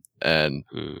him. And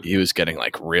he was getting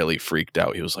like really freaked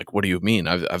out. He was like, what do you mean?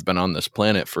 I've been on this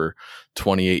planet for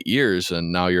 28 years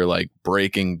and now you're like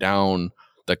breaking down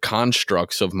the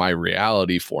constructs of my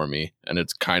reality for me. And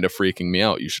it's kind of freaking me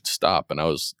out. You should stop. And I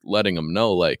was letting him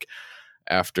know, like,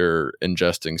 after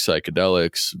ingesting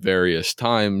psychedelics various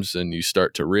times and you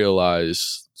start to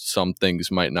realize some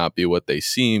things might not be what they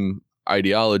seem,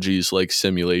 ideologies like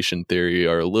simulation theory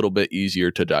are a little bit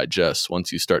easier to digest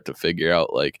once you start to figure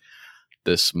out like,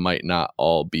 this might not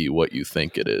all be what you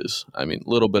think it is. I mean, a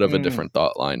little bit of a different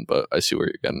thought line, but I see where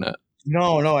you're getting at.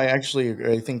 No, I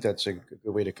think that's a good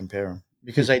way to compare them.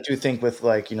 Because I do think with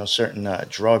like, certain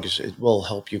drugs, it will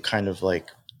help you kind of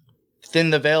like thin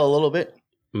the veil a little bit.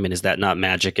 I mean, is that not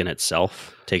magic in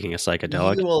itself, taking a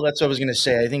psychedelic? Well, that's what I was going to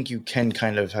say. I think you can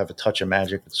kind of have a touch of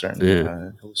magic with certain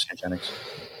hallucinogenics.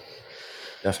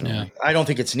 Definitely. Yeah. I don't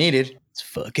think it's needed. It's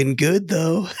fucking good,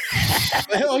 though.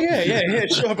 Oh, yeah,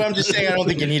 sure. But I'm just saying I don't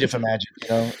think you need it for magic,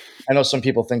 I know some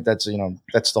people think that's,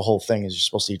 that's the whole thing is you're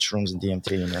supposed to eat shrooms and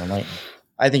DMT and you're enlightened.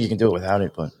 I think you can do it without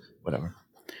it, but whatever.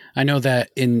 I know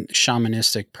that in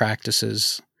shamanistic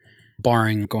practices,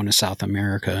 barring going to South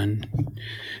America and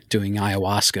doing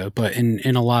ayahuasca, but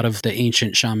in a lot of the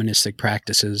ancient shamanistic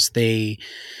practices, they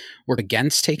were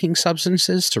against taking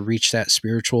substances to reach that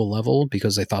spiritual level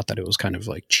because they thought that it was kind of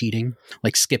like cheating,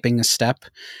 like skipping a step.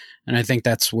 And I think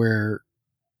that's where,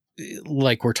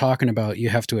 like we're talking about, you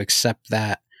have to accept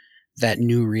that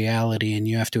new reality and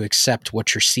you have to accept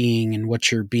what you're seeing and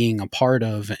what you're being a part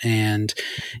of. And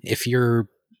if you're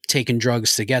taking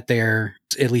drugs to get there,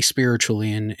 at least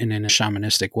spiritually and in a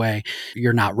shamanistic way,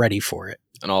 you're not ready for it.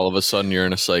 And all of a sudden you're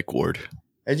in a psych ward.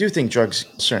 I do think drugs,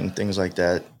 certain things like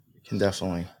that, can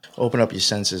definitely open up your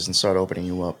senses and start opening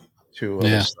you up to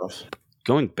other stuff.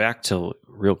 Going back to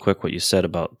real quick what you said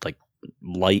about like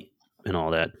light and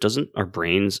all that, doesn't our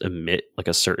brains emit like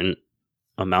a certain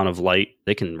amount of light.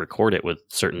 They can record it with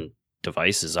certain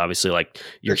devices, obviously, like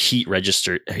your heat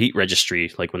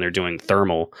registry, like when they're doing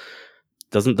thermal.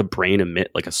 Doesn't the brain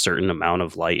emit like a certain amount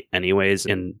of light anyways?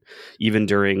 And even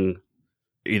during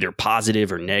either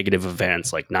positive or negative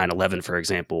events like 9/11, for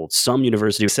example, some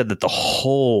university said that the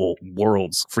whole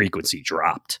world's frequency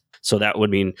dropped. So that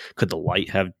would mean, could the light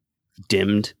have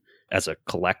dimmed as a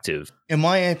collective? In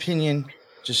my opinion,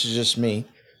 just me,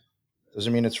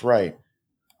 doesn't mean it's right.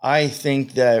 I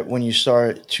think that when you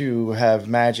start to have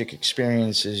magic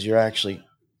experiences, you're actually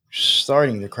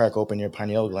starting to crack open your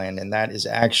pineal gland, and that is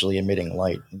actually emitting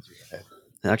light into your head.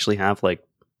 They actually have like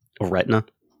a retina.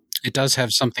 It does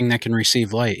have something that can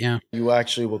receive light, yeah. You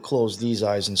actually will close these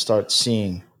eyes and start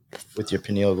seeing with your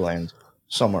pineal gland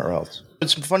somewhere else.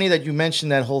 It's funny that you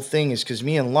mentioned that whole thing is because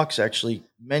me and Lux actually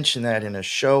mentioned that in a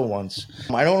show once.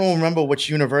 I don't remember which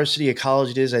university or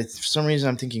college it is. For some reason,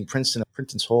 I'm thinking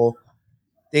Princeton's Hall.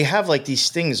 They have like these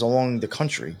things along the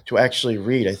country to actually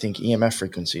read, I think, EMF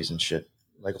frequencies and shit,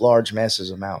 like large masses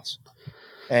amounts.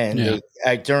 And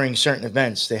during certain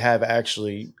events, they have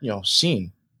actually,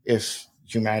 seen if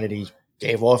humanity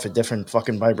gave off a different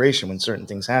fucking vibration when certain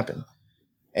things happen.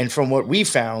 And from what we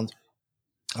found,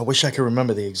 I wish I could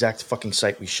remember the exact fucking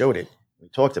site we showed it. We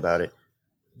talked about it.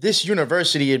 This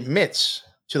university admits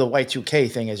to the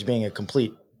Y2K thing as being a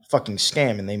complete fucking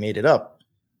scam, and they made it up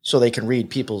so they can read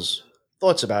people's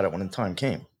thoughts about it when the time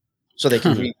came. So they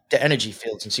can read the energy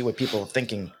fields and see what people are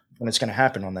thinking when it's going to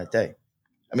happen on that day.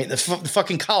 I mean, the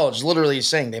fucking college literally is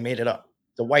saying they made it up.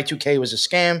 The Y2K was a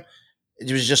scam.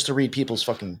 It was just to read people's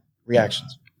fucking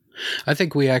reactions. I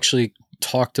think we actually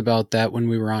talked about that when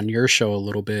we were on your show a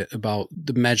little bit, about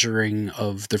the measuring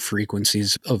of the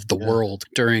frequencies of the world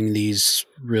during these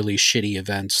really shitty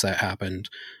events that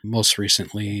happened. Most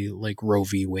recently, like Roe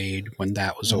v. Wade, when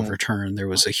that was overturned, there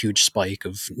was a huge spike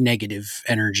of negative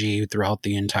energy throughout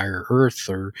the entire earth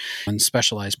or in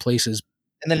specialized places.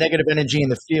 And the negative energy in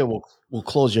the field will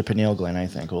close your pineal gland, I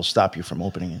think. It will stop you from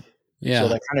opening it. Yeah. So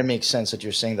that kind of makes sense that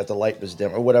you're saying that the light was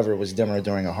dim or whatever was dimmer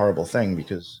during a horrible thing,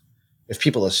 because if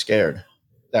people are scared,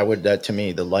 that to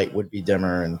me, the light would be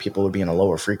dimmer and people would be in a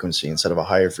lower frequency instead of a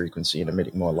higher frequency and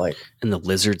emitting more light. And the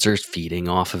lizards are feeding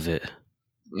off of it.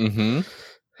 Mm-hmm.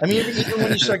 I mean, even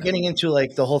when you start getting into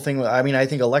like the whole thing, I mean, I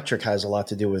think electric has a lot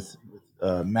to do with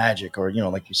magic, or,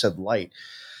 like you said, light.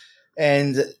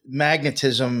 And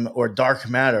magnetism or dark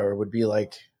matter would be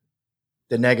like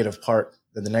the negative part,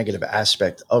 the negative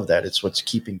aspect of that. It's what's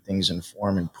keeping things in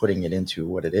form and putting it into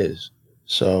what it is.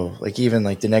 So like even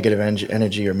like the negative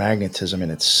energy or magnetism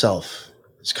in itself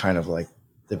is kind of like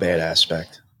the bad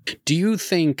aspect. Do you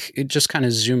think, just kind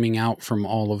of zooming out from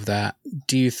all of that,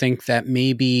 do you think that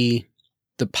maybe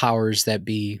the powers that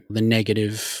be, the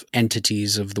negative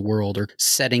entities of the world, are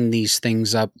setting these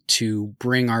things up to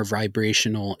bring our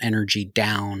vibrational energy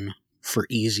down for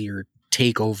easier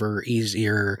takeover,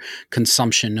 easier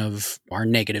consumption of our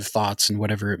negative thoughts and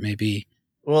whatever it may be?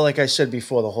 Well, like I said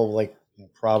before, the whole like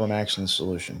problem, action,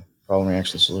 solution.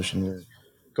 We're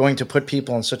going to put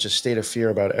people in such a state of fear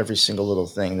about every single little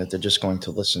thing that they're just going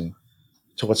to listen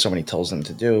to what somebody tells them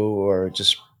to do, or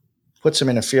just puts them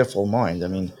in a fearful mind. I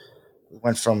mean, we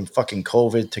went from fucking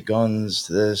COVID to guns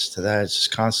to this to that. It's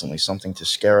just constantly something to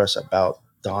scare us about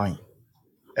dying.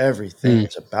 Everything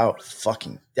is about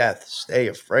fucking death. Stay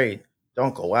afraid.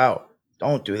 Don't go out.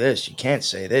 Don't do this. You can't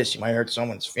say this. You might hurt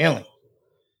someone's feeling.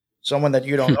 Someone that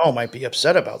you don't know might be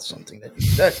upset about something that you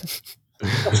said.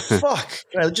 What the fuck?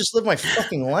 Can I just live my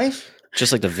fucking life?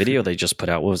 Just like the video they just put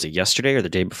out, what was it, yesterday or the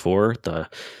day before? The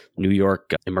New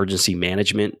York emergency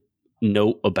management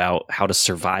note about how to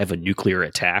survive a nuclear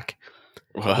attack.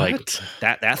 What? Like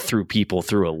that threw people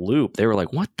through a loop. They were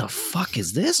like, what the fuck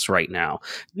is this right now?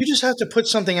 You just have to put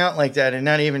something out like that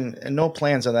and no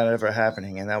plans of that ever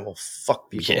happening, and that will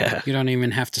fuck people up. You don't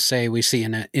even have to say we see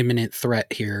an imminent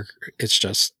threat here. It's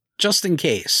just in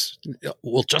case.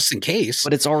 Well, just in case.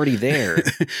 But it's already there.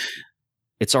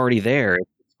 It's already there.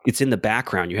 It's in the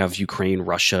background. You have Ukraine,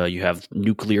 Russia, you have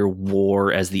nuclear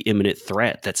war as the imminent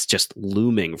threat that's just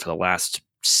looming for the last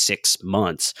 6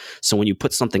 months. So when you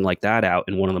put something like that out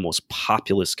in one of the most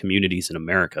populous communities in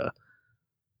America,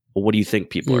 well, what do you think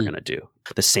people are going to do?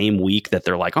 The same week that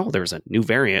they're like, oh, there's a new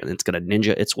variant and it's going to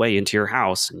ninja its way into your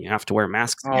house and you have to wear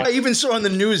masks. I even saw on the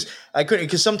news, I couldn't,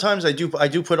 because sometimes I do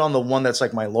put on the one that's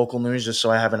like my local news just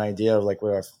so I have an idea of like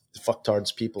where our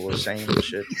fucktards people are saying and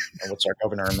shit and what's our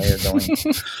governor and mayor doing.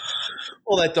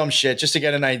 All that dumb shit, just to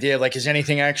get an idea of like, is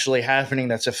anything actually happening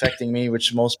that's affecting me,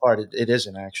 which most part it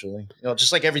isn't actually.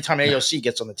 Just like every time AOC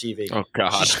gets on the TV. Oh,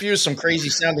 God. She spews some crazy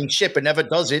sounding shit but never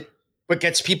does it, but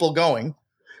gets people going.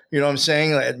 You know what I'm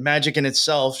saying? Like, magic in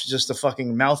itself is just a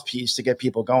fucking mouthpiece to get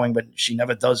people going, but she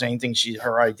never does anything.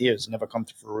 Her ideas never come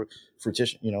to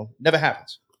fruition. Never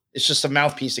happens. It's just a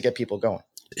mouthpiece to get people going.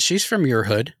 She's from your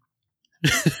hood.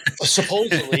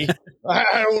 Supposedly.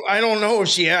 I don't know if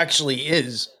she actually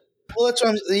is. Well, that's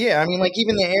what I mean, like,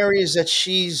 even the areas that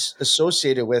she's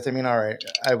associated with. I mean, all right,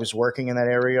 I was working in that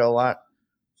area a lot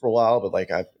for a while, but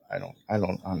like, I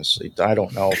don't honestly, I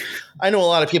don't know. I know a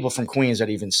lot of people from Queens that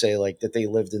even say like that they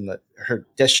lived in her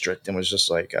district and was just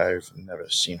like, I've never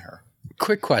seen her.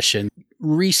 Quick question.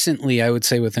 Recently, I would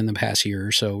say within the past year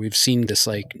or so, we've seen this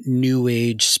like new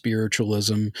age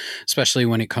spiritualism, especially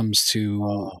when it comes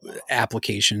to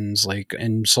applications like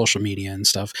in social media and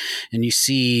stuff. And you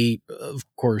see, of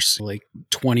course, like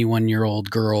 21-year-old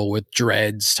girl with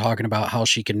dreads talking about how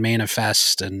she can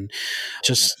manifest and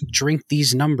just drink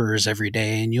these numbers every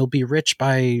day and you'll be rich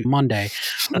by Monday.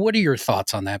 What are your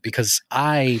thoughts on that? Because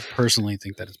I personally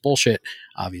think that it's bullshit,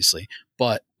 obviously.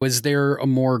 But was there a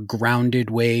more grounded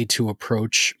way to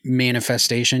approach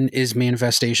manifestation? Is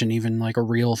manifestation even like a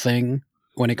real thing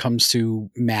when it comes to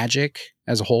magic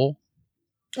as a whole?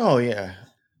 Oh, yeah.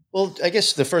 Well, I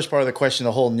guess the first part of the question,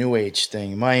 the whole New Age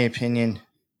thing, in my opinion,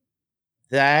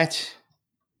 that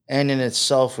and in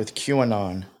itself with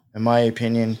QAnon, in my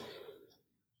opinion,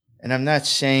 and I'm not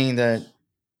saying that,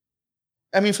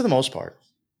 I mean, for the most part,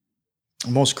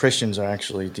 most Christians are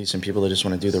actually decent people that just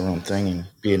want to do their own thing and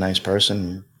be a nice person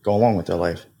and go along with their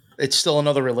life. It's still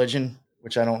another religion,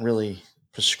 which I don't really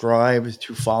prescribe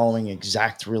to following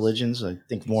exact religions. I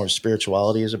think more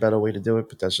spirituality is a better way to do it,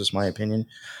 but that's just my opinion.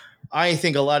 I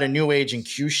think a lot of New Age and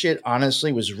Q shit,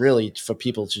 honestly, was really for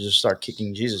people to just start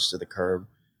kicking Jesus to the curb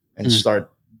and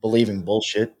start believing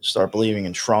bullshit, start believing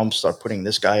in Trump, start putting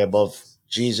this guy above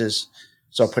Jesus,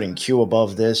 start putting Q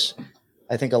above this.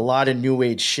 I think a lot of New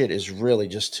Age shit is really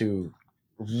just to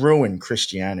ruin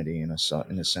Christianity in a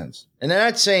sense. And I'm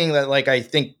not saying that like I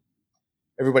think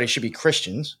everybody should be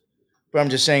Christians, but I'm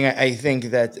just saying I think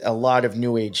that a lot of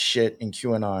New Age shit in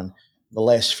QAnon the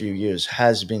last few years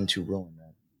has been to ruin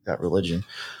that religion.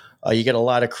 You get a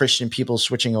lot of Christian people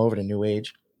switching over to New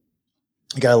Age.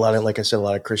 You got a lot of, like I said, a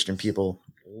lot of Christian people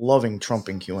loving Trump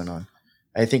and QAnon.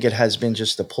 I think it has been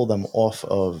just to pull them off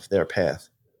of their path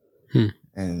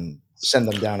and send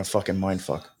them down a fucking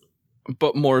mindfuck.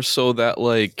 But more so that,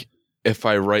 like, if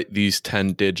I write these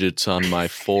 10 digits on my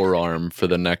forearm for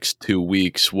the next 2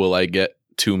 weeks, will I get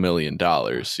 $2 million?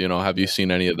 You know, have you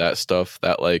seen any of that stuff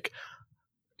that, like,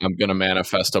 I'm going to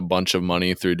manifest a bunch of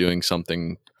money through doing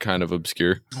something kind of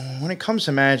obscure? When it comes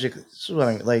to magic, this is what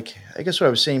I guess what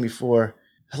I was saying before,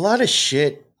 a lot of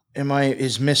shit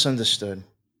is misunderstood.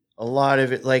 A lot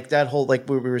of it, like that whole, like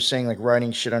we were saying, like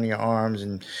writing shit on your arms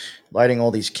and lighting all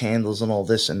these candles and all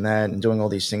this and that and doing all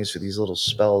these things for these little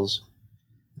spells.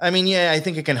 I mean, yeah, I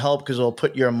think it can help because it'll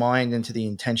put your mind into the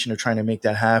intention of trying to make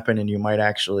that happen, and you might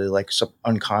actually like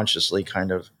unconsciously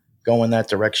kind of go in that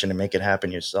direction and make it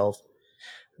happen yourself.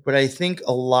 But I think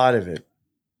a lot of it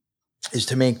is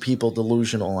to make people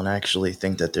delusional and actually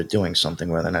think that they're doing something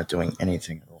where they're not doing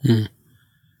anything at all.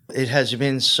 It has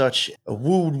been such a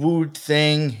wooed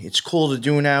thing. It's cool to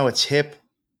do now. It's hip.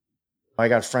 I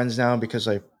got friends now because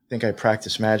I think I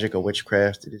practice magic or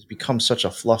witchcraft. It has become such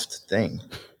a fluffed thing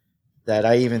that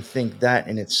I even think that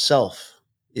in itself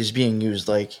is being used.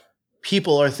 Like,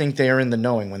 people think they are in the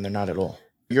knowing when they're not at all.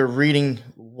 You're reading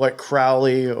what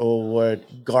Crowley or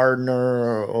what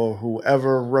Gardner or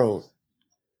whoever wrote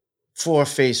for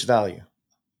face value.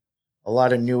 A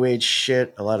lot of New Age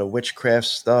shit, a lot of witchcraft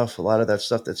stuff, a lot of that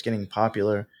stuff that's getting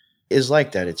popular is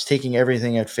like that. It's taking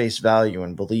everything at face value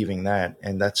and believing that,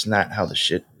 and that's not how the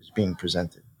shit is being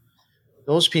presented.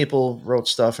 Those people wrote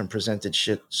stuff and presented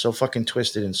shit so fucking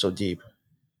twisted and so deep.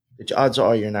 The odds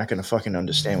are you're not going to fucking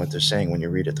understand what they're saying when you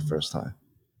read it the first time.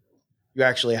 You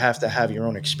actually have to have your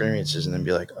own experiences and then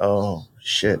be like, oh,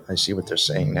 shit, I see what they're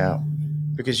saying now.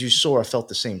 Because you saw or felt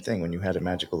the same thing when you had a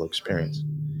magical experience.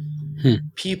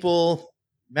 People,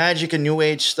 magic and New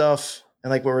Age stuff, and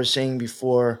like what we were saying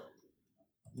before,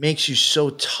 makes you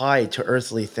so tied to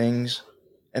earthly things.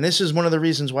 And this is one of the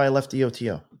reasons why I left the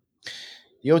OTO.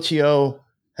 The OTO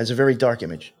has a very dark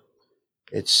image.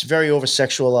 It's very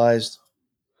over-sexualized.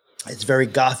 It's very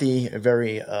gothy,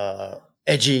 very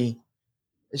edgy.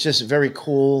 It's just very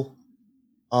cool.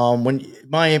 In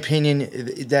my opinion,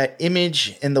 that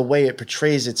image and the way it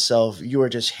portrays itself, you are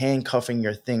just handcuffing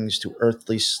your things to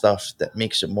earthly stuff that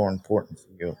makes it more important for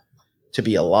you to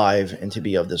be alive and to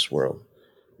be of this world.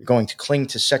 You're going to cling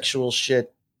to sexual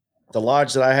shit. The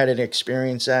lodge that I had an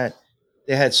experience at,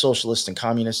 they had socialists and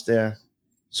communists there,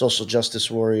 social justice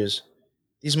warriors.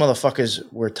 These motherfuckers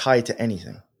were tied to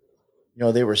anything.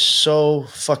 They were so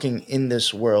fucking in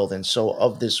this world and so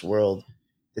of this world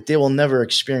that they will never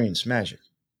experience magic.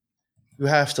 You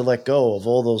have to let go of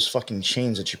all those fucking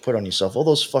chains that you put on yourself, all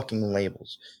those fucking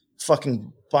labels.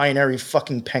 Fucking binary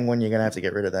fucking penguin, you're going to have to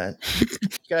get rid of that.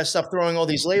 You got to stop throwing all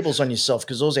these labels on yourself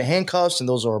because those are handcuffs and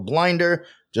those are a blinder.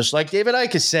 Just like David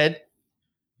Icke said,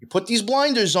 you put these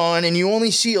blinders on and you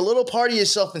only see a little part of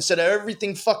yourself instead of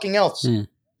everything fucking else.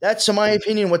 That's, in my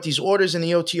opinion, what these orders in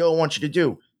the OTO want you to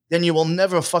do. Then you will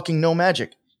never fucking know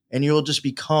magic and you will just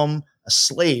become a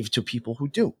slave to people who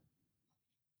do.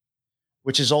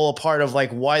 Which is all a part of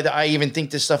like why I even think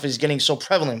this stuff is getting so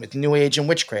prevalent with New Age and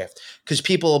witchcraft. Because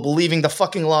people are believing the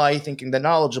fucking lie, thinking they're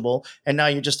knowledgeable, and now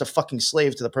you're just a fucking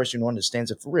slave to the person who understands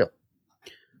it for real.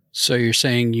 So you're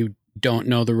saying you don't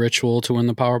know the ritual to win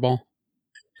the Powerball?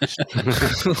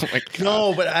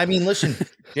 No, but I mean, listen,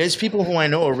 there's people who I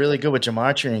know are really good with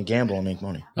gematria and gamble and make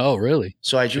money. Oh, really?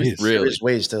 So I do think there's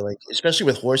ways to like, especially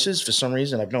with horses, for some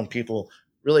reason, I've known people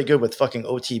really good with fucking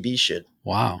OTB shit.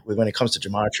 Wow. When it comes to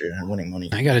gematria and winning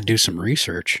money. I got to do some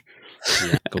research.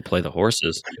 Yeah, go play the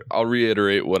horses. I'll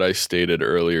reiterate what I stated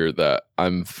earlier, that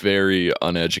I'm very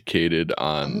uneducated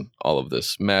on all of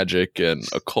this magic and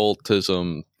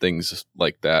occultism, things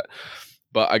like that.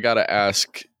 But I got to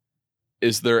ask,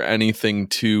 is there anything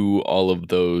to all of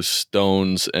those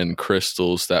stones and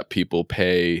crystals that people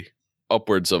pay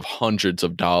upwards of hundreds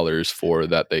of dollars for,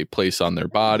 that they place on their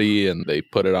body and they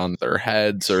put it on their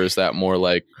heads? Or is that more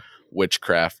like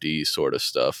witchcrafty sort of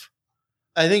stuff?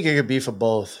 I think it could be for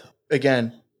both.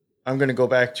 Again, I'm going to go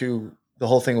back to the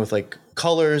whole thing with like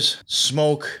colors,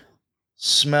 smoke,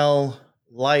 smell,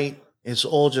 light. It's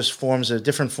all just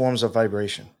different forms of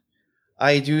vibration.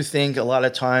 I do think a lot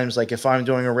of times, like if I'm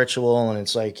doing a ritual and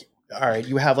it's like, all right,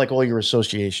 you have like all your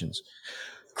associations.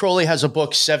 Crowley has a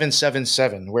book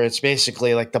 777 where it's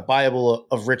basically like the Bible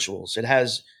of rituals.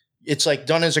 It's like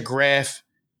done as a graph,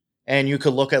 and you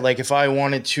could look at like, if I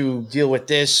wanted to deal with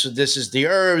this, so this is the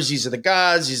herbs, these are the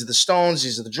gods, these are the stones,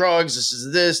 these are the drugs, this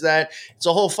is this, that. It's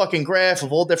a whole fucking graph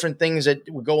of all different things that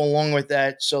would go along with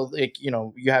that. So like,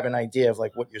 you have an idea of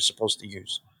like what you're supposed to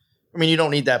use. I mean, you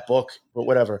don't need that book, but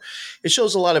whatever. It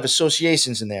shows a lot of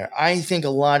associations in there. I think a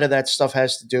lot of that stuff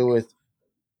has to do with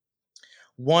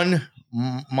one,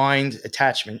 mind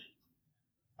attachment.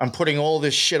 I'm putting all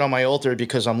this shit on my altar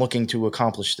because I'm looking to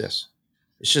accomplish this.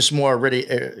 It's just more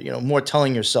more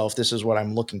telling yourself this is what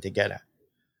I'm looking to get at.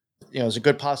 There's a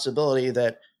good possibility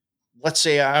that, let's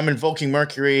say I'm invoking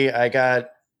Mercury, I got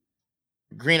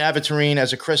green aventurine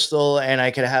as a crystal, and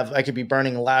I could be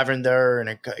burning lavender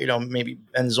and maybe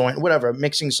benzoin, whatever,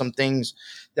 mixing some things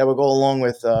that would go along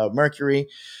with Mercury.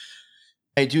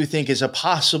 I do think is it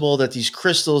possible that these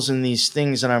crystals and these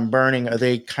things that I'm burning, are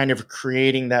they kind of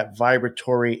creating that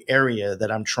vibratory area that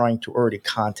I'm trying to already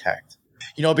contact?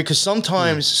 Because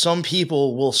sometimes some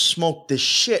people will smoke the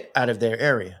shit out of their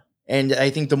area. And I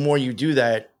think the more you do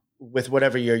that with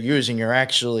whatever you're using, you're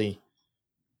actually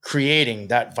creating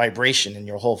that vibration in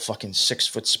your whole fucking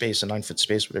 6-foot space, a 9-foot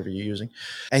space, whatever you're using.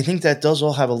 I think that does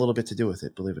all have a little bit to do with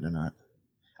it, believe it or not.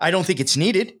 I don't think it's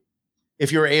needed.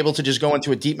 If you're able to just go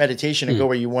into a deep meditation and go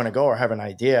where you want to go or have an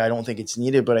idea, I don't think it's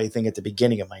needed, but I think at the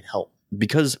beginning it might help.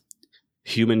 Because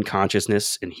human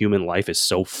consciousness and human life is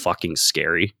so fucking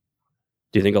scary,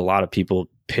 do you think a lot of people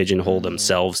pigeonhole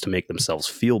themselves to make themselves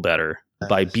feel better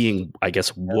by being, I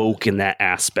guess, woke in that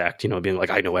aspect, being like,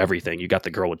 I know everything. You got the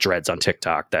girl with dreads on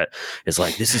TikTok that is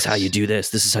like, this is how you do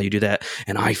this, this is how you do that,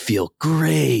 and I feel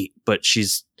great. But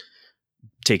she's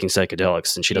taking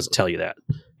psychedelics and she doesn't tell you that,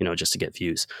 just to get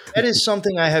views. That is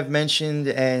something I have mentioned,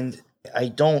 and I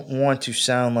don't want to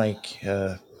sound like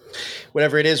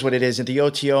whatever it is, what it is. At the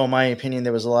OTO, in my opinion,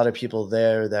 there was a lot of people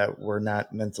there that were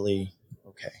not mentally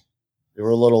okay. They were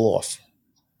a little off.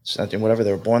 Something, whatever,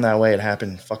 they were born that way, it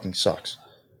happened, fucking sucks.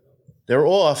 They're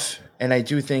off, and I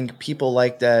do think people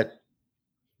like that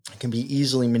can be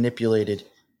easily manipulated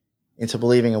into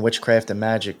believing in witchcraft and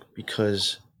magic,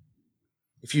 because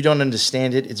if you don't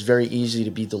understand it, it's very easy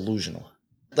to be delusional.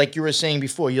 Like you were saying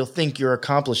before, you'll think you're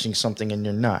accomplishing something and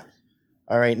you're not.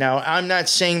 All right, now I'm not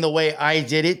saying the way I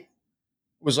did it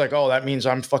was like, oh, that means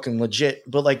I'm fucking legit.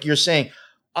 But like you're saying,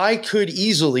 I could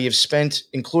easily have spent,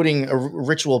 including a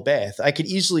ritual bath, I could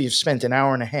easily have spent an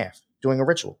hour and a half doing a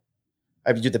ritual.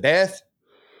 I would do the bath,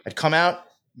 I'd come out,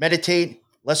 meditate,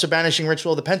 lesser banishing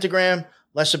ritual of the pentagram,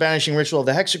 lesser banishing ritual of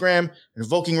the hexagram,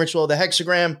 invoking ritual of the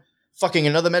hexagram, fucking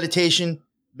another meditation,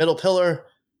 middle pillar,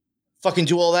 fucking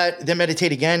do all that, then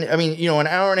meditate again. I mean, an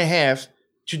hour and a half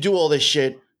to do all this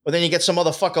shit. But then you get some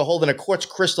motherfucker holding a quartz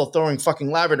crystal throwing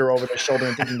fucking lavender over their shoulder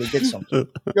and thinking they did something.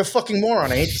 You're a fucking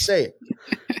moron. I hate to say it.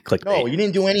 Clickbait. No, you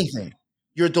didn't do anything.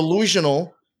 You're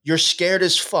delusional you're scared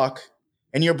as fuck,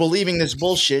 and you're believing this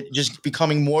bullshit, just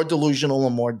becoming more delusional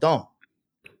and more dumb.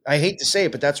 I hate to say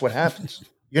it, but that's what happens.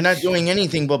 You're not doing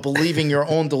anything but believing your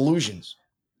own delusions.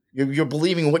 You're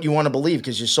believing what you want to believe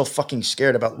because you're so fucking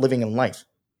scared about living in life.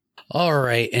 All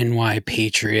right, NY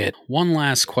Patriot. One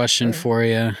last question for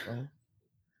you.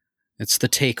 It's the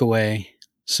takeaway.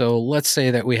 So let's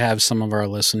say that we have some of our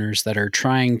listeners that are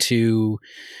trying to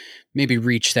maybe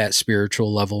reach that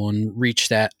spiritual level and reach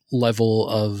that level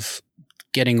of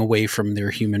getting away from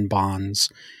their human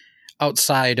bonds.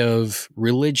 Outside of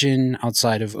religion,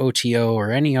 outside of OTO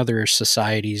or any other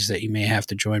societies that you may have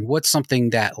to join, what's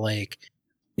something that, like,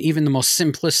 even the most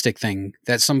simplistic thing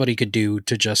that somebody could do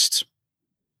to just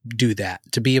do that,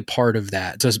 to be a part of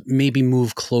that, to maybe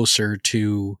move closer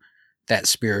to that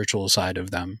spiritual side of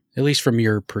them, at least from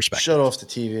your perspective? Shut off the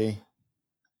TV.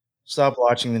 Stop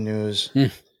watching the news.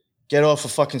 Get off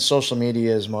of fucking social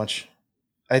media as much.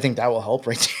 I think that will help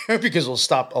right there because it'll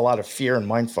stop a lot of fear and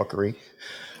mindfuckery.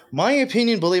 My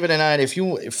opinion, believe it or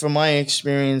not, from my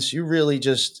experience, you really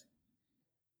just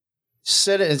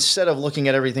instead of looking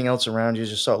at everything else around you,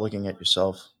 just start looking at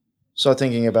yourself. Start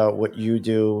thinking about what you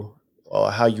do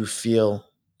or how you feel.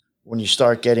 When you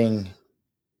start getting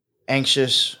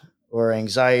anxious or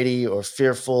anxiety or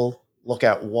fearful, look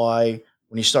at why.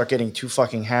 When you start getting too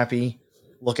fucking happy,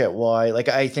 look at why. Like,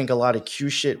 I think a lot of Q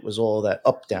shit was all that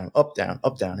up, down, up, down,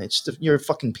 up, down. You're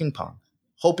fucking ping pong.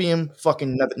 Hopium,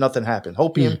 fucking nothing happened.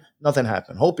 Hopium, nothing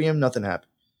happened. Hopium, nothing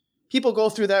happened. People go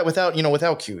through that without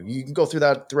Q. You can go through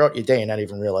that throughout your day and not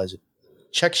even realize it.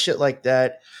 Check shit like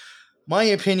that. My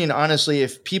opinion, honestly,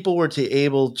 if people were to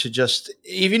able to just,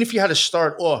 even if you had to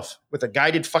start off with a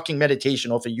guided fucking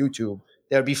meditation off of YouTube,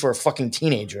 that would be for a fucking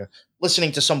teenager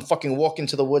listening to some fucking walk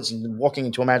into the woods and walking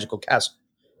into a magical castle.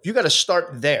 You got to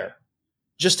start there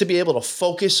just to be able to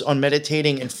focus on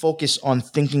meditating and focus on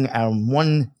thinking on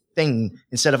one thing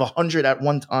instead of 100 at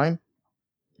one time.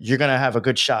 You're going to have a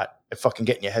good shot at fucking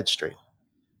getting your head straight.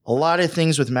 A lot of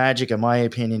things with magic, in my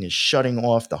opinion, is shutting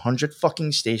off the 100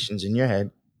 fucking stations in your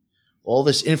head, all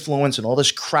this influence and all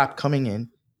this crap coming in,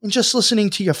 and just listening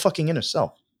to your fucking inner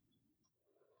self.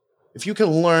 If you can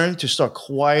learn to start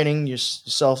quieting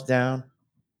yourself down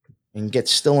and get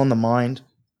still on the mind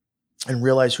and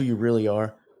realize who you really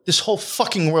are, this whole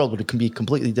fucking world can be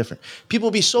completely different. People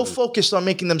would be so focused on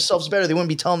making themselves better, they wouldn't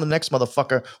be telling the next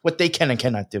motherfucker what they can and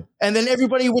cannot do. And then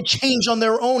everybody would change on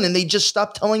their own and they just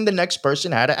stop telling the next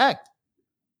person how to act.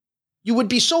 You would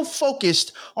be so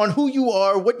focused on who you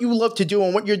are, what you love to do,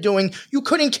 and what you're doing, you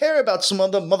couldn't care about some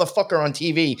other motherfucker on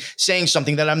TV saying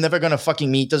something that I'm never going to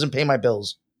fucking meet, doesn't pay my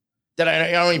bills. That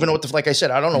I don't even know what like I said,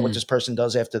 I don't know what this person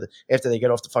does after they get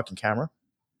off the fucking camera.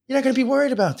 You're not going to be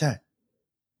worried about that.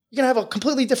 You're going to have a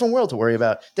completely different world to worry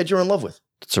about that you're in love with.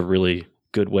 It's a really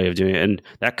good way of doing it. And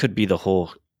that could be the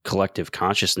whole collective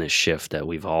consciousness shift that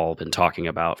we've all been talking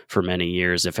about for many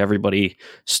years. If everybody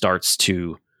starts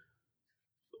to,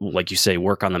 like you say,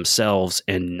 work on themselves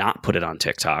and not put it on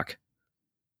TikTok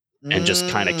and just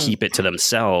kind of keep it to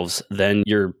themselves, then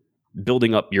you're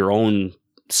building up your own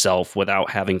self without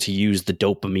having to use the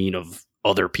dopamine of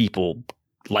other people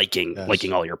liking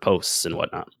all your posts and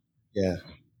whatnot.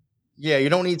 Yeah, you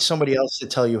don't need somebody else to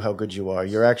tell you how good you are.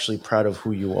 You're actually proud of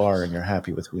who you are and you're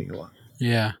happy with who you are.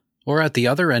 Yeah. Or at the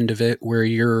other end of it, where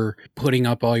you're putting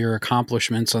up all your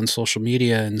accomplishments on social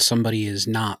media and somebody is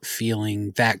not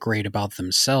feeling that great about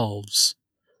themselves.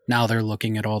 Now they're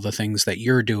looking at all the things that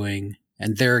you're doing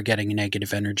and they're getting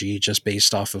negative energy just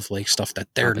based off of like stuff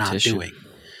that they're not doing.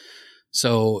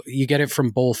 So you get it from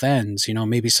both ends. You know,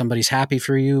 maybe somebody's happy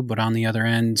for you, but on the other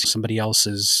end, somebody else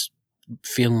is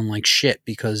feeling like shit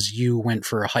because you went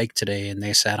for a hike today and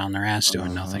they sat on their ass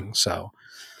doing nothing. So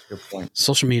good point.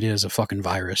 Social media is a fucking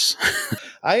virus.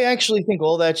 I actually think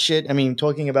all that shit, I mean,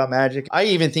 talking about magic, I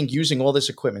even think using all this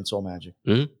equipment's all magic.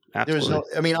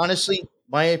 Honestly,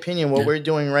 my opinion, what we're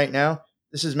doing right now,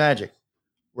 this is magic.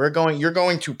 You're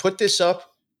going to put this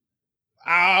up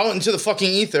out into the fucking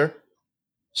ether.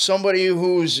 Somebody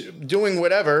who's doing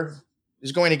whatever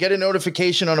is going to get a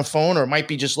notification on a phone or might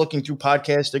be just looking through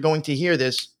podcasts. They're going to hear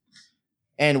this.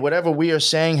 And whatever we are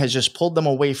saying has just pulled them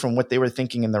away from what they were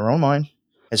thinking in their own mind,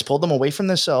 has pulled them away from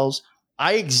themselves.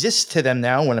 I exist to them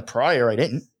now when prior I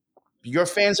didn't. Your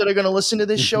fans that are going to listen to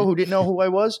this show who didn't know who I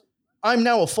was, I'm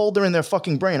now a folder in their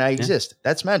fucking brain. I exist.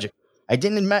 That's magic. I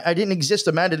didn't exist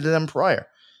or matter to them prior.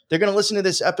 They're going to listen to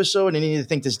this episode and either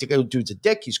think this dude's a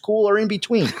dick, he's cool, or in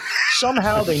between.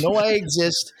 Somehow they know I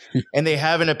exist and they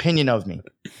have an opinion of me.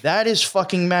 That is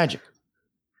fucking magic.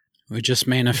 We just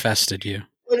manifested you.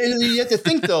 But you have to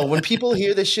think, though, when people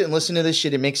hear this shit and listen to this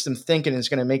shit, it makes them think and it's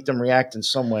going to make them react in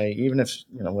some way, even if,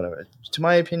 whatever. To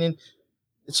my opinion,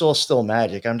 it's all still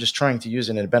magic. I'm just trying to use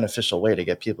it in a beneficial way to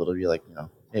get people to be like,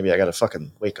 maybe I got to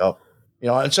fucking wake up.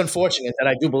 It's unfortunate that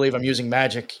I do believe I'm using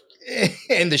magic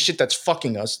and the shit that's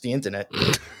fucking us, the internet,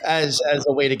 as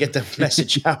a way to get the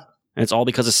message out. And it's all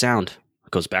because of sound.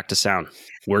 It goes back to sound.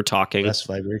 We're talking. That's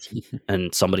vibration.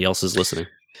 And somebody else is listening.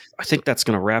 I think that's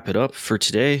going to wrap it up for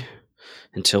today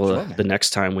until the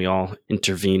next time we all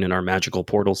intervene in our magical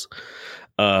portals.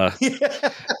 I'll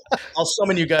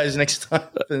summon you guys next time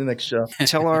for the next show.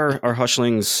 Tell our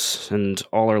hushlings and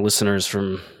all our listeners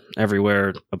from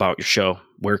everywhere about your show.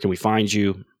 Where can we find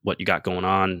you? What you got going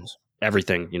on?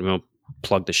 Everything.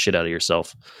 Plug the shit out of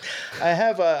yourself. I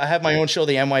have my own show,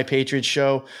 the NY Patriots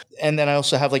Show, and then I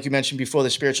also have, like you mentioned before, the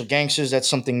Spiritual Gangsters. That's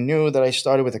something new that I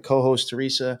started with a co-host,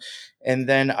 Teresa. And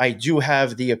then I do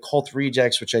have the Occult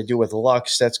Rejects, which I do with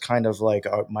Lux. That's kind of like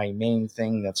my main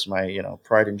thing. That's my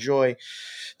pride and joy.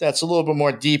 That's a little bit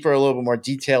more deeper, a little bit more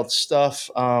detailed stuff.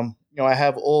 I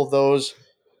have all those.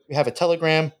 We have a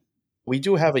Telegram. We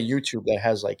do have a YouTube that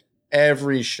has like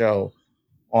every show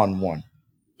on one.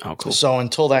 Oh, cool. So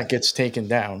until that gets taken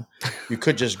down, you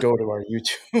could just go to our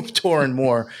YouTube, Tor and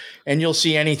More, and you'll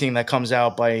see anything that comes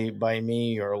out by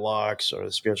me or Lux or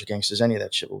the Spiritual Gangsters. Any of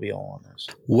that shit will be all on this.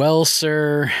 Well,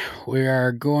 sir, we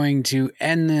are going to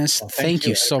end this. Well, thank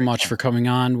you so much for coming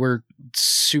on. We're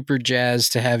super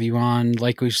jazzed to have you on.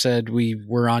 Like we said, we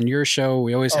were on your show.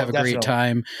 We always have a great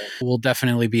time. We'll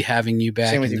definitely be having you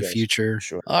back in the future.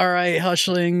 Sure. All right,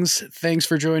 Hushlings, thanks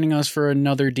for joining us for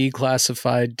another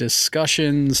Declassified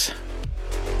Discussions.